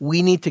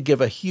 we need to give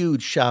a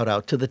huge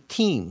shout-out to the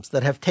teams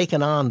that have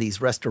taken on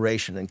these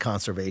restoration and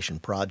conservation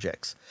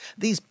projects.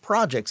 These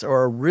projects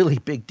are a really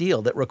big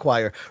deal that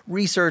require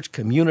research,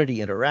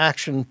 community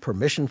interaction,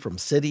 permission from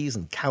cities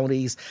and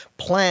counties,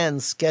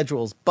 plans,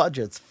 schedules,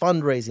 budgets,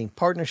 fundraising,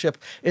 partnership.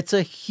 It's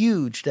a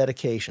huge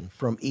dedication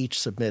from each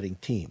submitting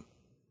team.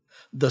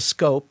 The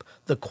scope,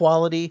 the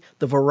quality,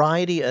 the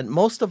variety, and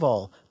most of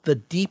all, the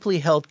deeply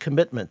held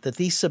commitment that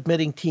these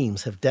submitting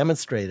teams have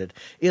demonstrated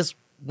is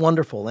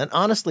wonderful, and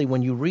honestly,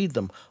 when you read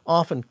them,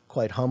 often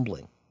quite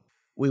humbling.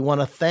 We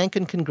want to thank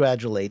and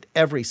congratulate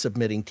every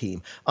submitting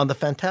team on the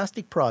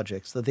fantastic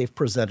projects that they've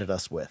presented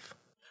us with.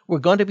 We're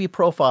going to be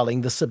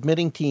profiling the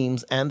submitting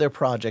teams and their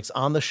projects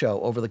on the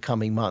show over the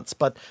coming months.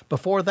 But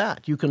before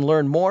that, you can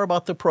learn more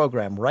about the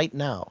program right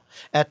now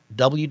at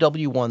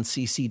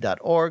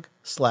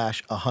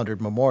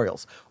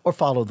ww1cc.org/100memorials or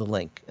follow the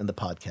link in the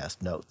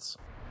podcast notes.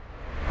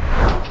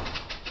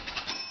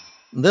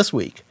 This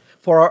week,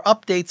 for our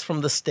updates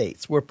from the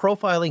states, we're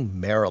profiling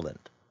Maryland.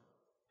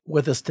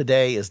 With us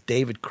today is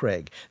David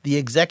Craig, the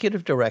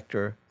Executive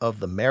Director of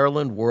the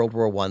Maryland World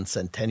War I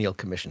Centennial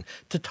Commission,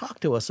 to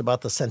talk to us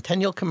about the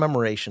centennial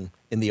commemoration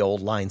in the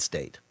Old Line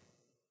State.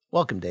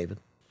 Welcome, David.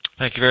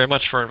 Thank you very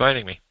much for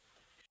inviting me.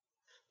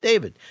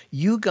 David,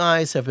 you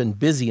guys have been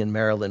busy in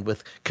Maryland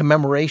with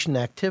commemoration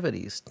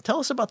activities. Tell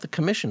us about the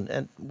commission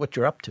and what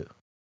you're up to.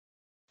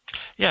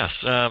 Yes,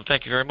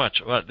 thank you very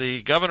much.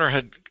 The governor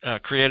had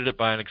created it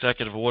by an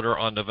executive order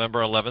on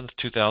November 11th,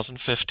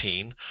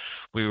 2015.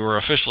 We were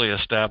officially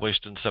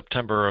established in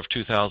September of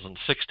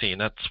 2016.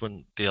 That's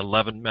when the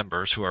 11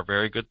 members, who are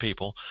very good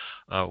people,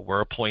 were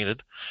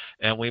appointed.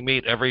 And we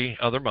meet every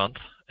other month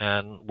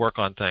and work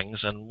on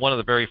things. And one of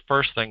the very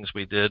first things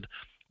we did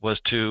was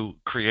to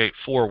create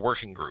 4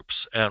 working groups.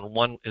 And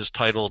one is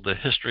titled the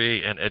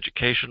History and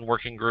Education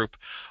Working Group.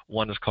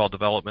 One is called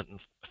Development and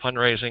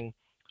Fundraising.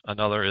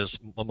 Another is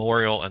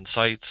Memorial and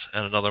Sites,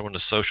 and another one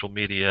is Social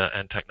Media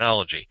and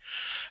Technology.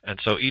 And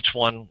so each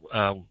one,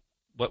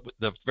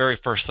 the very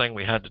first thing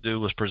we had to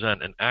do was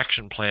present an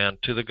action plan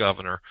to the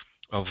governor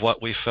of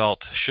what we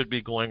felt should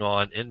be going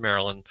on in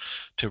Maryland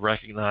to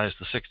recognize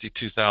the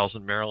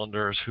 62,000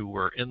 Marylanders who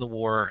were in the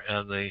war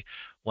and the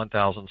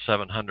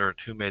 1,700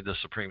 who made the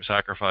supreme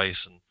sacrifice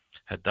and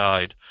had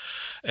died.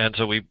 And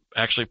so we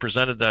actually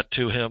presented that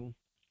to him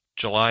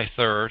July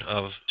 3rd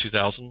of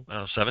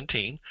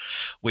 2017.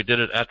 We did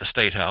it at the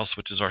State House,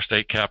 which is our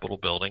state capitol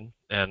building,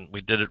 and we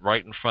did it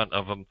right in front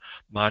of a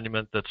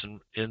monument that's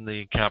in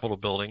the Capitol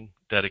building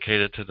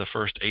dedicated to the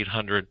first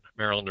 800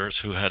 Marylanders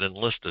who had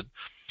enlisted.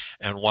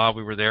 And while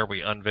we were there,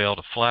 we unveiled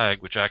a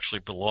flag which actually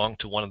belonged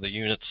to one of the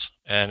units,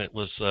 and it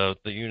was the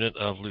unit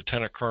of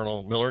Lieutenant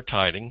Colonel Miller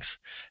Tidings,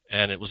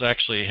 and it was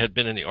actually had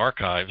been in the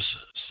archives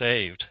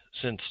saved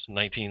since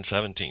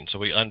 1917. So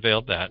we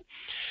unveiled that,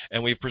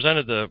 and we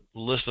presented the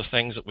list of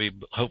things that we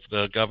hope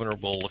the governor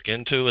will look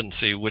into and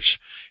see which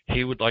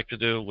he would like to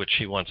do, which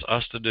he wants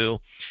us to do.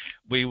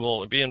 We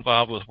will be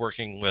involved with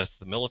working with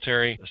the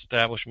military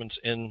establishments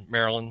in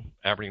Maryland,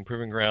 Aberdeen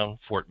Proving Ground,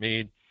 Fort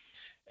Meade,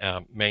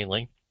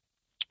 mainly.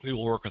 We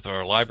will work with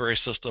our library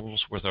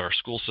systems, with our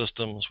school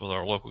systems, with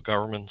our local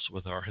governments,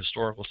 with our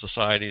historical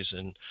societies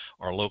and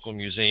our local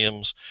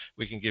museums.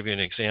 We can give you an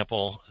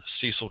example.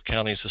 Cecil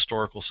County's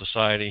Historical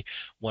Society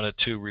wanted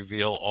to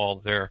reveal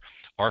all their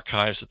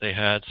archives that they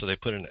had, so they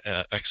put an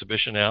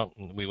exhibition out,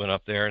 and we went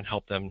up there and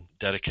helped them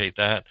dedicate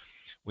that.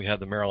 We had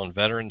the Maryland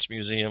Veterans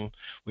Museum.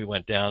 We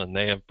went down and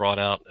they have brought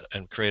out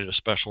and created a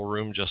special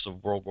room just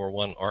of World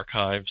War I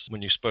archives.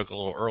 When you spoke a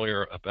little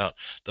earlier about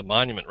the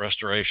monument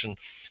restoration,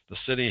 the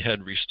city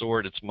had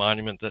restored its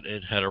monument that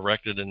it had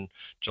erected in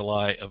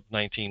July of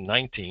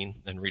 1919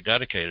 and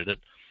rededicated it.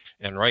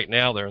 And right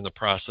now they're in the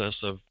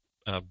process of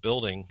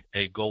building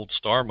a gold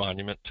star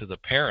monument to the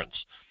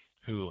parents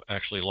who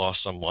actually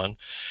lost someone.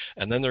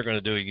 And then they're going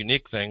to do a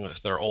unique thing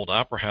with their old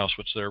opera house,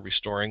 which they're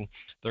restoring.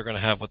 They're going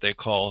to have what they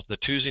call the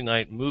Tuesday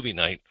night movie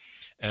night.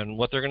 And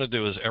what they're going to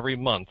do is every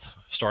month,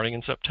 starting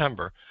in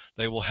September,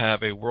 they will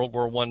have a World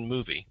War I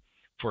movie.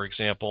 For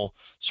example,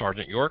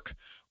 Sergeant York,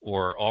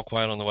 or All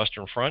Quiet on the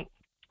Western Front.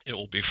 It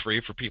will be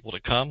free for people to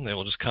come. They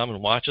will just come and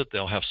watch it.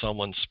 They'll have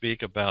someone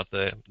speak about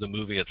the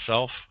movie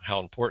itself, how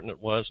important it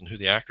was and who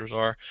the actors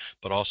are,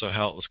 but also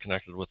how it was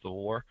connected with the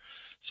war.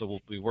 So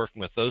we'll be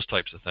working with those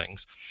types of things.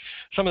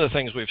 Some of the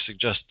things we've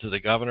suggested to the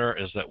governor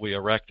is that we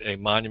erect a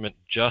monument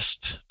just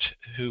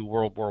to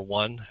World War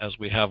I, as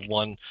we have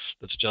one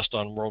that's just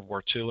on World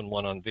War II and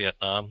one on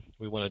Vietnam.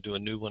 We want to do a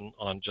new one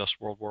on just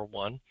World War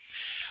I.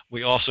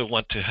 We also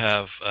want to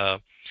have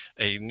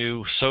a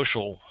new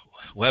social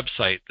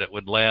website that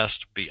would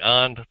last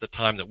beyond the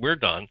time that we're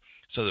done,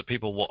 so that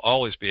people will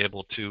always be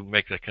able to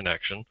make the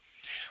connection.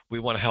 We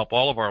want to help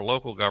all of our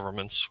local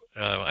governments.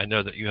 I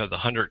know that you have the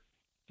 100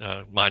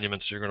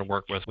 monuments you're going to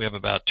work with. We have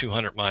about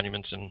 200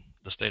 monuments in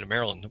the state of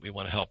Maryland that we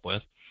want to help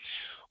with.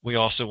 We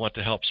also want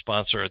to help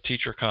sponsor a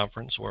teacher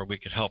conference where we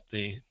could help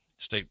the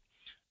State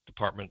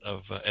Department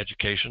of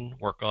Education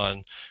work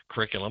on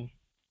curriculum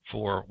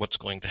for what's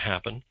going to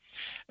happen.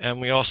 And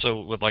we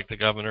also would like the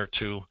governor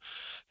to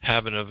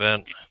have an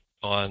event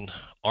on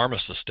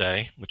Armistice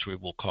Day, which we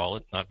will call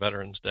it, not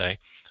Veterans Day,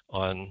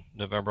 on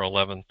November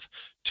 11th,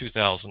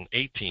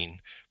 2018,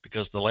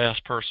 because the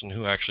last person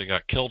who actually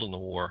got killed in the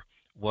war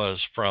was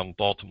from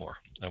Baltimore,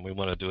 and we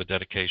want to do a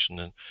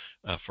dedication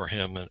for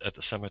him at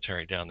the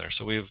cemetery down there.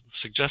 So we've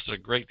suggested a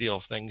great deal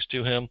of things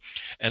to him,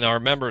 and our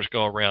members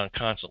go around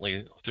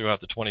constantly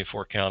throughout the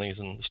 24 counties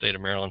in the state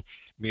of Maryland,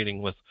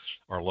 meeting with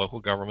our local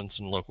governments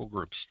and local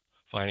groups,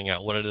 finding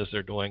out what it is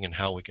they're doing and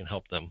how we can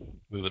help them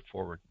move it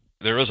forward.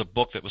 There is a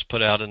book that was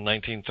put out in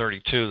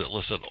 1932 that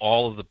listed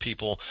all of the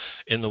people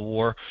in the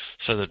war,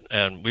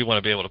 and we want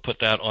to be able to put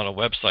that on a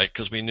website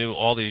because we knew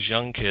all these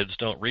young kids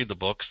don't read the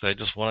books. They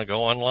just want to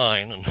go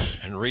online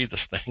and read the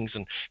things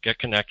and get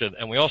connected.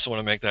 And we also want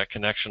to make that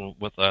connection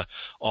with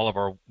all of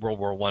our World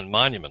War I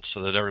monuments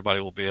so that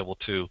everybody will be able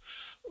to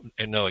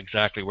know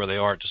exactly where they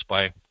are just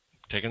by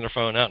taking their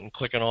phone out and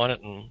clicking on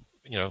it. And,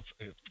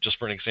 just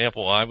for an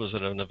example, I was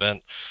at an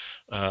event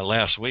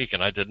last week,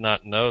 and I did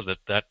not know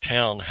that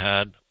town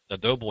had a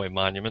Doughboy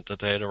monument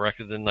that they had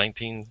erected in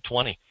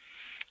 1920.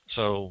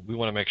 So we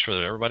want to make sure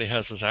that everybody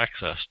has this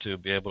access to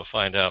be able to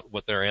find out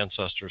what their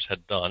ancestors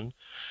had done.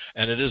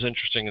 And it is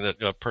interesting that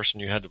the person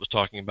you had that was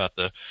talking about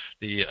the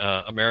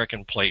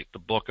American Plate, the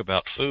book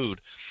about food,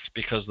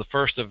 because the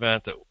first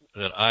event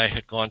that I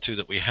had gone to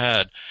that we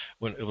had,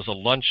 when it was a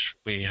lunch,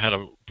 we had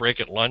a break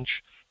at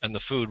lunch, and the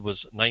food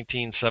was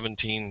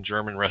 1917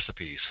 German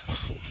recipes.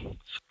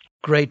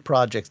 Great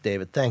projects,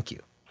 David. Thank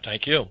you.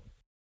 Thank you.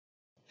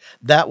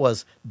 That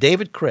was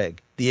David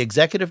Craig, the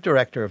Executive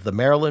Director of the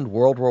Maryland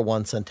World War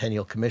I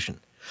Centennial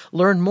Commission.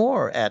 Learn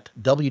more at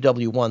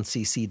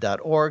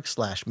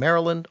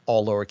ww1cc.org/Maryland,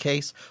 all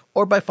lowercase,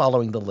 or by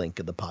following the link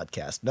in the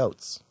podcast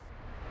notes.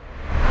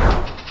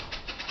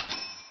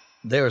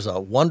 There's a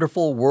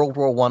wonderful World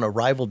War I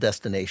arrival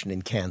destination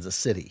in Kansas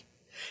City.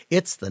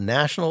 It's the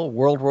National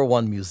World War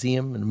I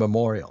Museum and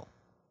Memorial.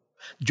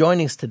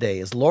 Joining us today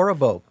is Laura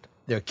Vogt,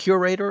 their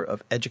Curator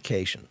of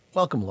Education.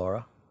 Welcome,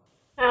 Laura.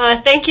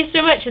 Thank you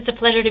so much. It's a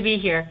pleasure to be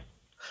here.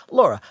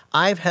 Laura,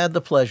 I've had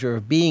the pleasure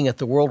of being at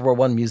the World War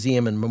I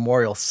Museum and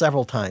Memorial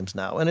several times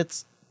now, and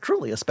it's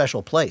truly a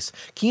special place.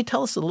 Can you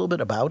tell us a little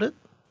bit about it?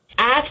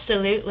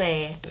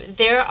 Absolutely.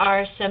 There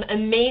are some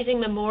amazing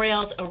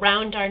memorials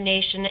around our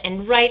nation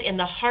and right in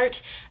the heart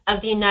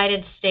of the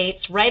United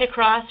States, right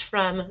across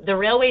from the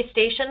railway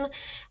station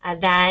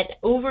that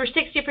over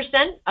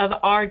 60% of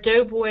our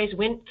doughboys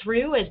went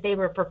through as they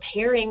were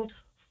preparing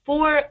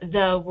for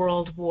the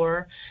World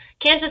War.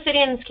 Kansas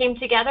Cityans came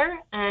together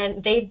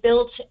and they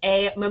built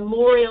a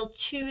memorial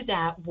to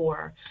that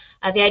war.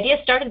 The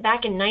idea started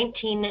back in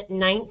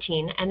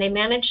 1919, and they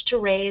managed to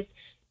raise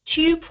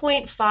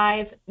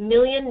 $2.5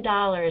 million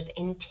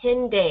in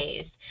 10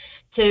 days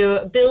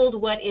to build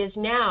what is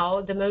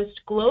now the most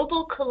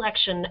global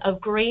collection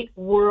of Great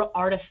War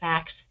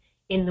artifacts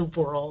in the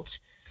world.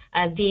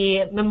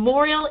 The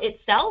memorial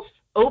itself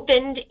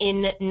opened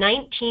in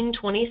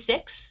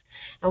 1926.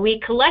 And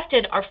we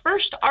collected our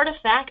first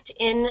artifact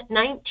in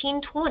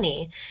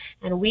 1920,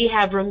 and we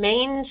have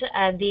remained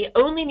the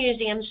only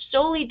museum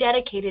solely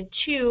dedicated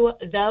to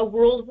the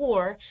World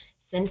War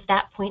since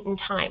that point in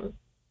time.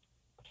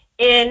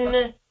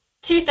 In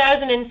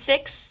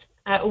 2006,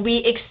 we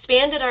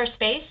expanded our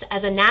space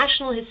as a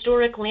National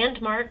Historic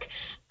Landmark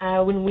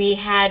when we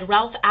had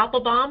Ralph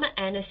Applebaum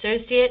and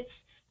Associates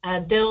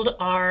build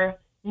our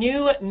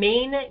new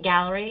main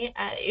gallery.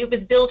 It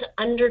was built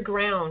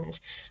underground.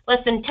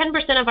 Less than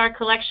 10% of our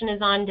collection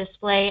is on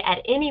display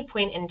at any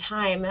point in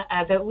time,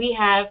 but we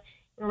have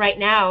right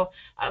now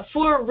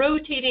 4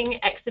 rotating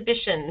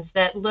exhibitions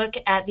that look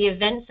at the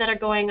events that are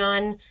going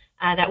on,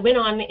 that went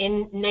on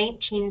in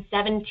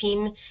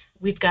 1917.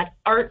 We've got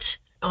art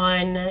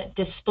on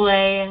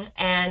display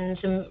and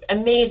some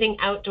amazing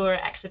outdoor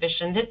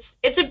exhibitions.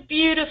 It's a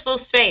beautiful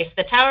space.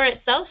 The tower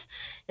itself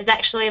is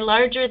actually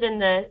larger than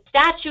the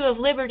Statue of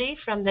Liberty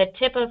from the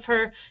tip of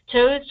her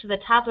toes to the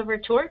top of her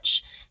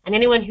torch. And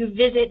anyone who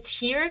visits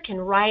here can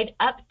ride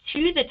up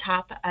to the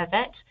top of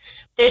it.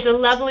 There's a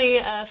lovely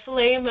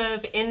flame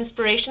of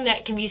inspiration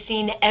that can be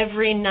seen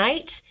every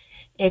night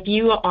if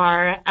you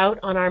are out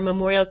on our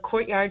memorial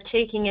courtyard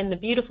taking in the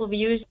beautiful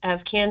views of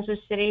Kansas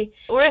City.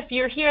 Or if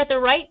you're here at the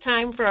right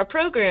time for our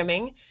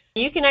programming,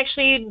 you can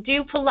actually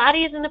do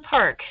Pilates in the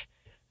park,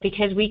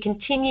 because we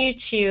continue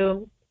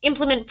to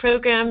implement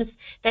programs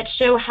that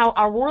show how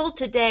our world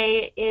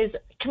today is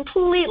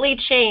completely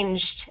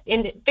changed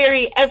in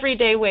very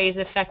everyday ways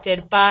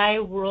affected by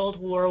World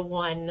War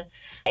I,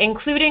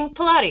 including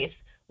Pilates,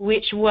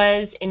 which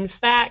was in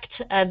fact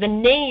the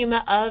name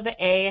of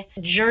a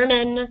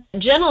German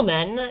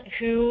gentleman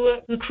who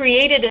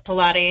created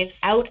Pilates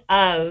out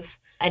of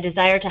a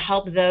desire to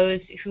help those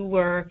who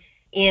were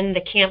in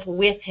the camp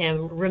with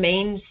him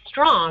remain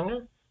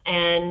strong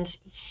and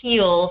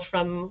heal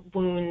from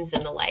wounds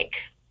and the like.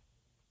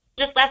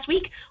 Just last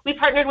week, we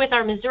partnered with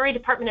our Missouri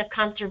Department of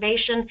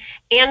Conservation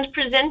and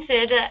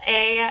presented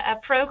a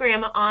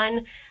program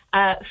on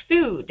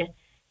food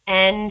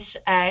and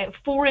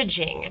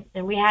foraging.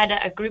 And we had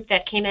a group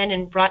that came in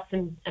and brought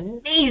some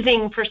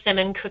amazing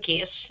persimmon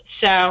cookies.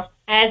 So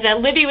as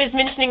Libby was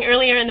mentioning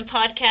earlier in the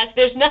podcast,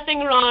 there's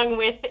nothing wrong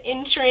with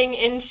entering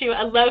into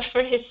a love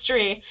for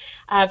history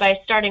by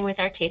starting with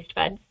our taste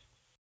buds.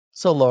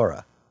 So,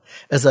 Laura,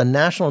 as a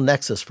national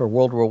nexus for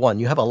World War I,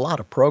 you have a lot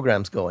of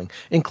programs going,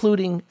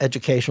 including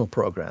educational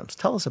programs.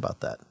 Tell us about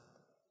that.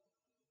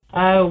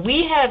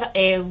 We have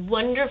a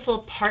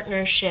wonderful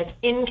partnership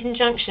in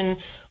conjunction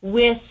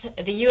with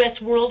the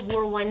U.S. World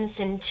War I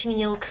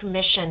Centennial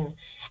Commission.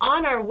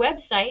 On our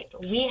website,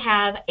 we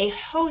have a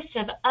host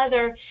of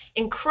other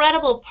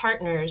incredible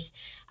partners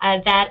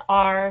that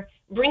are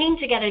bringing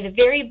together the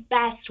very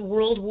best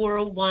World War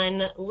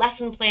I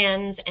lesson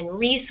plans and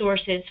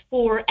resources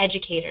for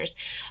educators.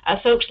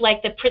 Folks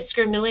like the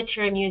Pritzker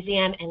Military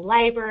Museum and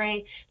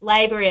Library,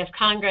 Library of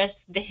Congress,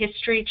 the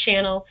History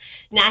Channel,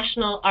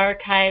 National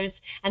Archives,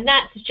 and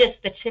that's just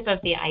the tip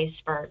of the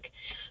iceberg.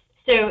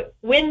 So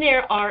when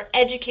there are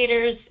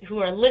educators who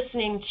are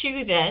listening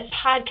to this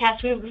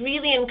podcast, we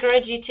really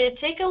encourage you to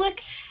take a look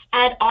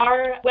at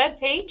our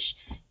webpage,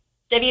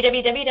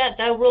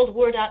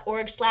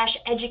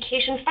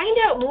 www.theworldwar.org/education. Find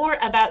out more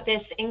about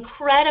this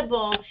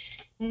incredible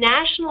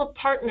national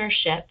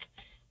partnership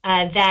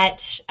that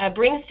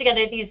brings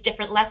together these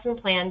different lesson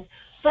plans.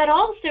 But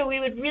also,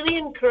 we would really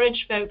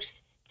encourage folks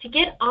to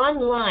get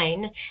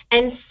online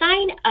and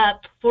sign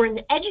up for an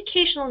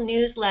educational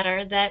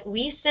newsletter that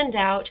we send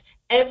out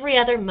every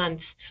other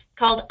month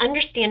called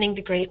Understanding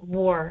the Great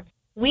War.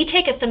 We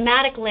take a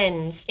thematic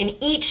lens in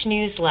each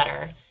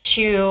newsletter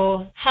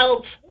to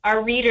help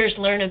our readers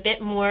learn a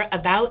bit more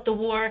about the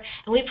war,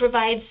 and we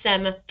provide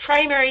some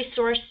primary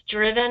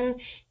source-driven,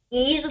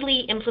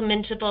 easily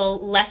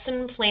implementable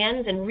lesson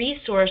plans and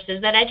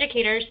resources that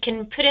educators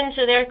can put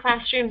into their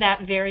classroom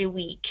that very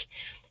week.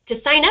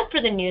 To sign up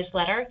for the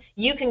newsletter,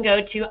 you can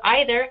go to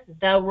either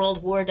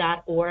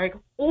theworldwar.org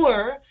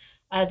or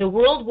the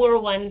World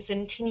War I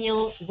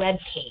Centennial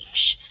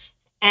webpage.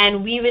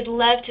 And we would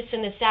love to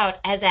send this out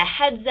as a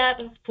heads up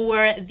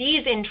for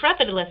these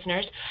intrepid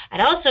listeners. I'd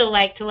also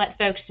like to let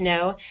folks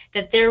know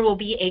that there will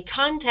be a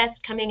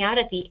contest coming out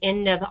at the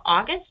end of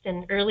August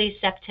and early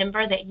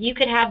September that you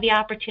could have the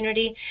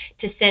opportunity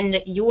to send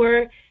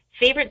your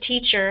favorite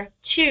teacher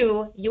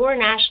to your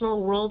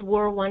National World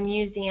War I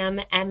Museum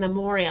and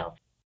Memorial.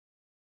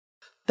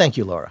 Thank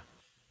you, Laura.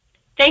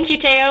 Thank you,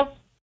 Theo.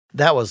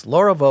 That was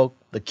Laura Volk,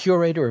 the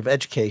Curator of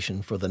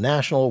Education for the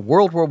National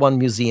World War I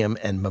Museum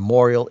and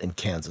Memorial in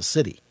Kansas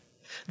City.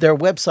 Their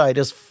website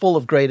is full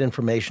of great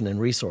information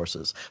and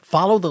resources.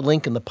 Follow the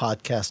link in the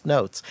podcast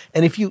notes.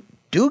 And if you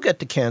do get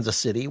to Kansas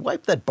City,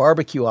 wipe that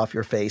barbecue off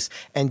your face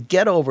and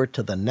get over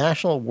to the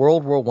National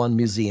World War I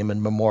Museum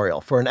and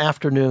Memorial for an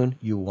afternoon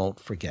you won't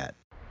forget.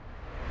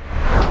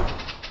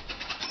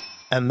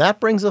 And that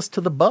brings us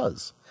to the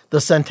buzz,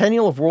 the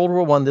centennial of World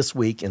War I this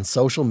week in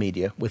social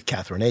media with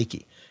Catherine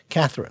Akey.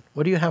 Catherine,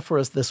 what do you have for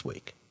us this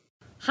week?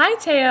 Hi,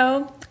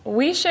 Theo.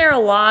 We share a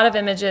lot of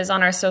images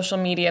on our social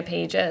media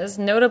pages,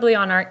 notably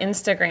on our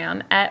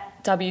Instagram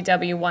at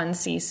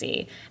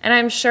WW1CC. And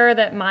I'm sure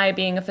that my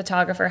being a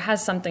photographer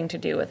has something to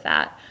do with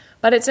that.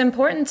 But it's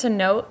important to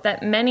note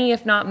that many,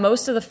 if not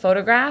most of the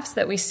photographs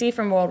that we see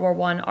from World War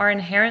I are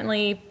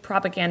inherently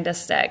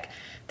propagandistic.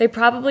 They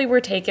probably were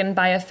taken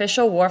by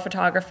official war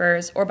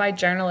photographers or by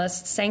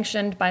journalists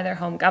sanctioned by their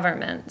home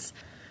governments.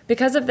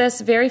 Because of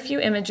this, very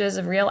few images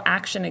of real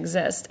action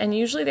exist, and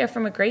usually they're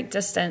from a great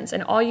distance,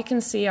 and all you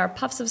can see are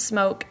puffs of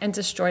smoke and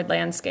destroyed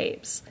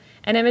landscapes.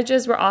 And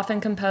images were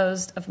often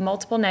composed of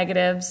multiple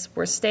negatives,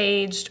 were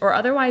staged, or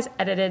otherwise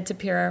edited to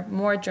appear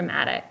more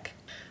dramatic.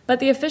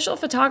 But the official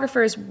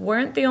photographers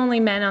weren't the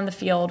only men on the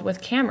field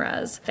with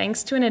cameras,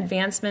 thanks to an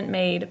advancement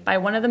made by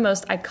one of the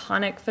most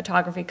iconic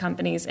photography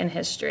companies in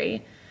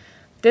history.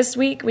 This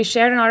week, we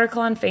shared an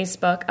article on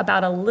Facebook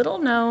about a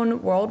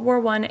little-known World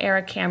War I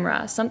era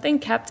camera, something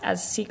kept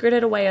as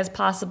secreted away as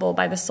possible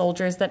by the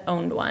soldiers that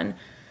owned one,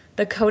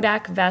 the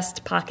Kodak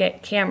Vest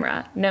Pocket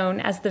camera, known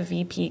as the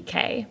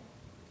VPK.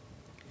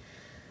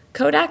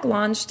 Kodak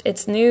launched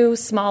its new,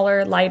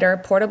 smaller, lighter,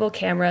 portable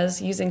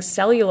cameras using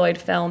celluloid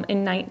film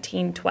in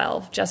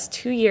 1912, just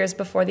 2 years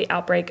before the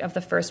outbreak of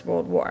the First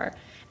World War,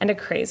 and a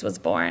craze was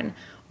born.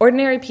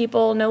 Ordinary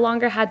people no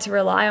longer had to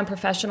rely on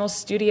professional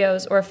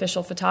studios or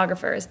official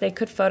photographers. They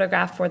could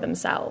photograph for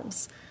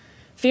themselves.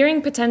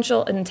 Fearing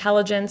potential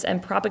intelligence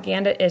and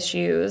propaganda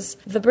issues,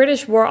 the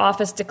British War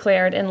Office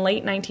declared in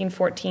late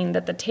 1914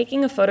 that the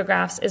taking of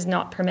photographs is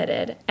not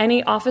permitted.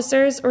 Any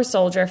officers or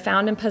soldier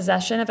found in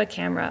possession of a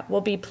camera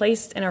will be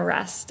placed in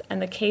arrest and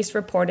the case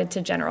reported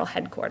to General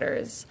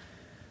Headquarters.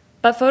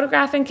 But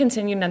photographing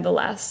continued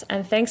nonetheless,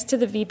 and thanks to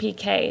the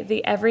VPK,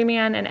 the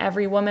everyman and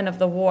every woman of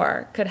the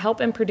war could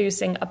help in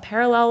producing a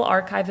parallel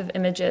archive of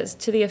images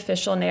to the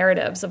official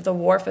narratives of the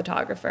war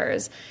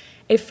photographers,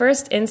 a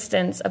first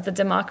instance of the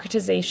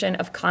democratization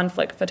of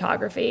conflict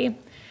photography.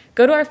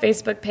 Go to our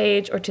Facebook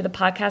page or to the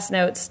podcast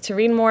notes to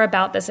read more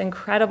about this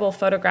incredible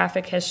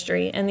photographic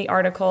history in the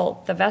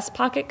article, The Vest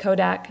Pocket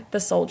Kodak,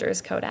 the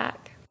Soldier's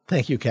Kodak.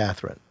 Thank you,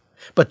 Catherine.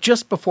 But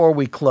just before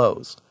we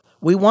close,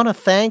 we want to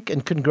thank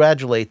and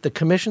congratulate the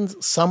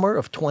Commission's Summer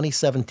of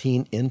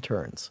 2017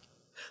 interns.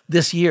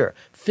 This year,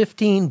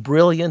 15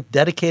 brilliant,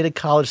 dedicated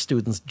college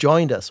students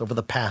joined us over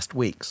the past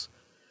weeks.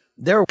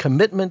 Their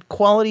commitment,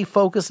 quality,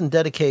 focus, and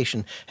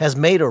dedication has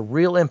made a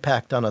real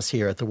impact on us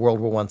here at the World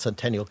War I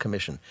Centennial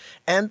Commission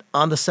and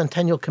on the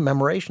Centennial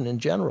Commemoration in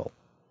general.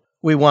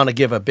 We want to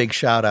give a big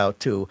shout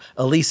out to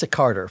Elisa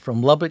Carter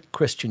from Lubbock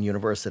Christian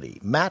University,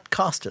 Matt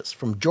Costas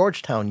from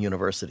Georgetown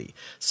University,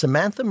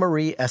 Samantha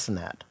Marie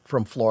Essenat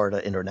from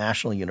Florida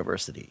International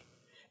University,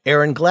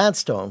 Aaron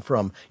Gladstone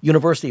from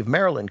University of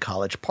Maryland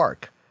College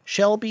Park,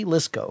 Shelby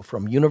Lisco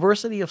from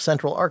University of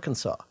Central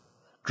Arkansas,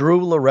 Drew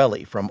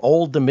Lorelli from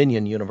Old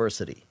Dominion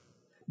University,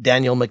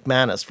 Daniel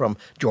McManus from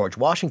George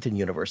Washington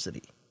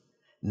University,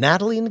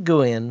 Natalie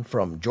Nguyen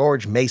from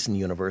George Mason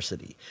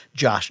University,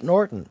 Josh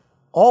Norton,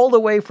 all the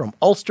way from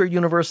Ulster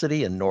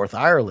University in North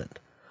Ireland,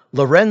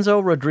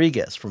 Lorenzo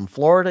Rodriguez from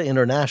Florida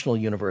International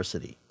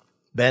University,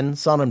 Ben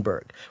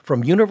Sonnenberg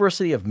from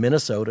University of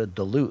Minnesota,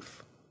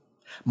 Duluth,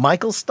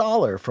 Michael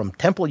Stoller from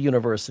Temple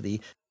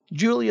University,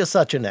 Julia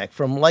Suchanek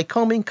from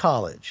Lycoming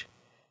College,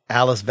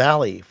 Alice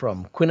Valley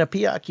from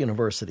Quinnipiac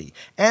University,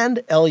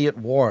 and Elliot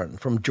Warren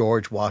from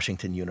George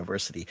Washington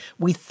University.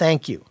 We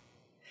thank you.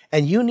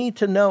 And you need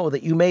to know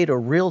that you made a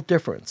real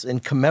difference in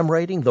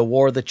commemorating the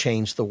war that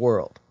changed the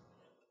world.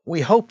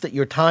 We hope that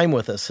your time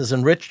with us has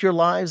enriched your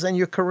lives and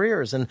your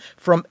careers, and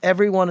from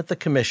everyone at the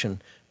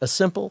Commission, a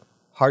simple,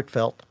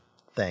 heartfelt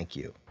thank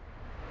you.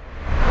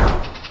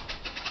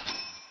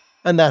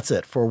 And that's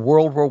it for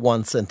World War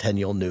I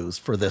Centennial News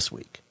for this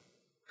week.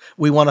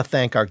 We want to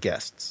thank our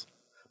guests,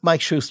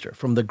 Mike Schuster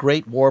from the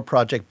Great War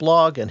Project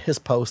blog and his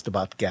post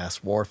about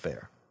gas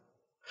warfare,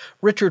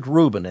 Richard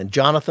Rubin and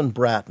Jonathan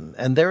Bratton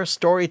and their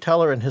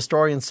storyteller and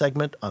historian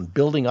segment on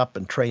building up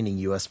and training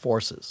U.S.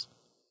 forces,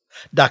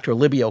 Dr.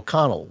 Libby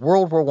O'Connell,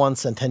 World War I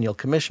Centennial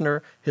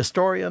Commissioner,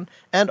 historian,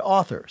 and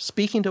author,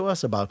 speaking to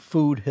us about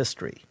food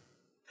history,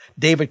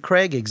 David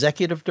Craig,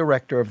 Executive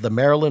Director of the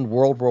Maryland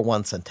World War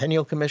I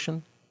Centennial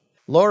Commission,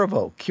 Laura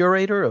Vo,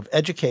 Curator of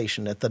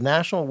Education at the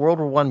National World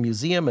War I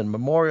Museum and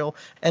Memorial,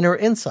 and her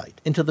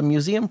insight into the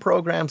museum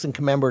programs and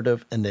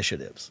commemorative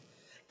initiatives,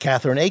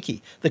 Catherine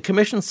Akey, the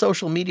Commission's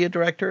Social Media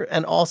Director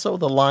and also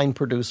the line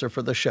producer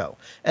for the show,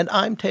 and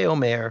I'm Theo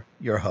Mayer,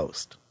 your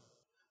host.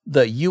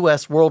 The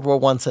U.S. World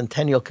War I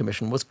Centennial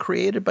Commission was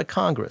created by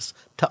Congress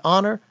to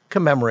honor,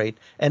 commemorate,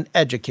 and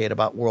educate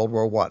about World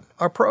War I.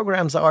 Our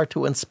programs are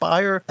to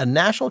inspire a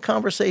national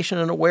conversation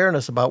and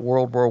awareness about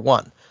World War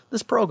I.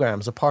 This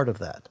program is a part of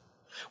that.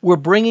 We're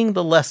bringing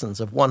the lessons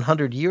of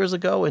 100 years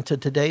ago into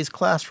today's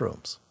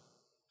classrooms.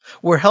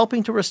 We're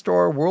helping to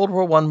restore World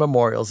War I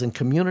memorials in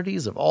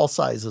communities of all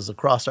sizes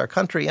across our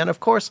country, and of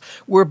course,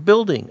 we're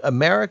building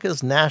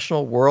America's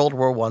National World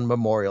War I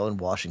Memorial in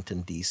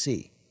Washington,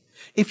 D.C.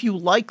 If you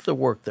like the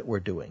work that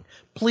we're doing,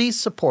 please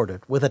support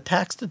it with a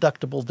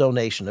tax-deductible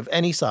donation of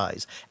any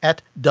size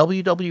at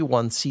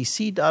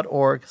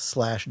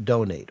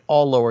ww1cc.org/donate,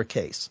 all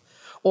lowercase.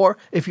 Or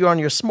if you're on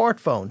your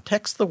smartphone,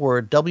 text the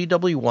word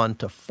WW1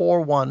 to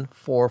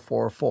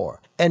 41444.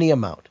 Any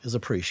amount is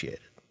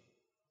appreciated.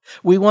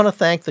 We want to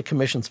thank the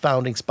Commission's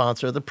founding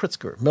sponsor, the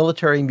Pritzker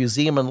Military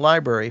Museum and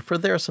Library, for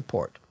their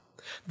support.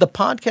 The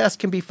podcast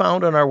can be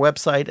found on our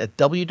website at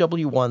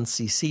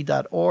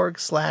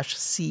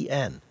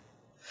ww1cc.org/cn,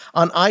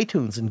 on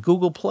iTunes and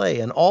Google Play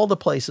and all the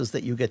places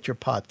that you get your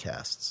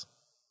podcasts.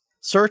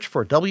 Search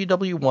for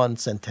WW1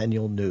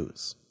 Centennial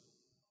News.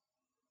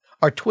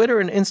 Our Twitter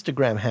and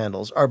Instagram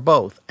handles are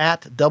both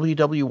at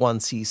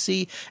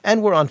WW1CC,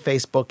 and we're on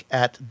Facebook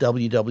at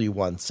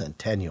WW1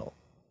 Centennial.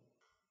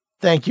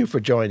 Thank you for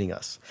joining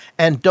us.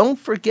 And don't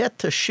forget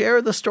to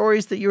share the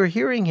stories that you're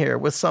hearing here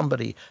with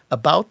somebody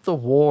about the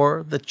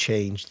war that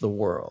changed the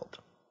world.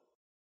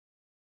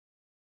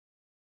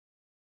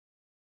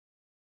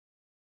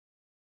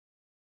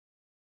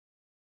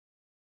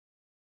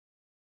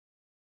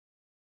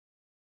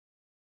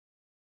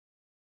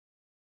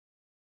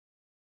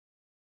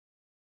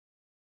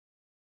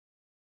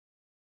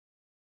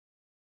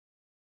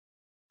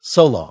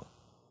 So long.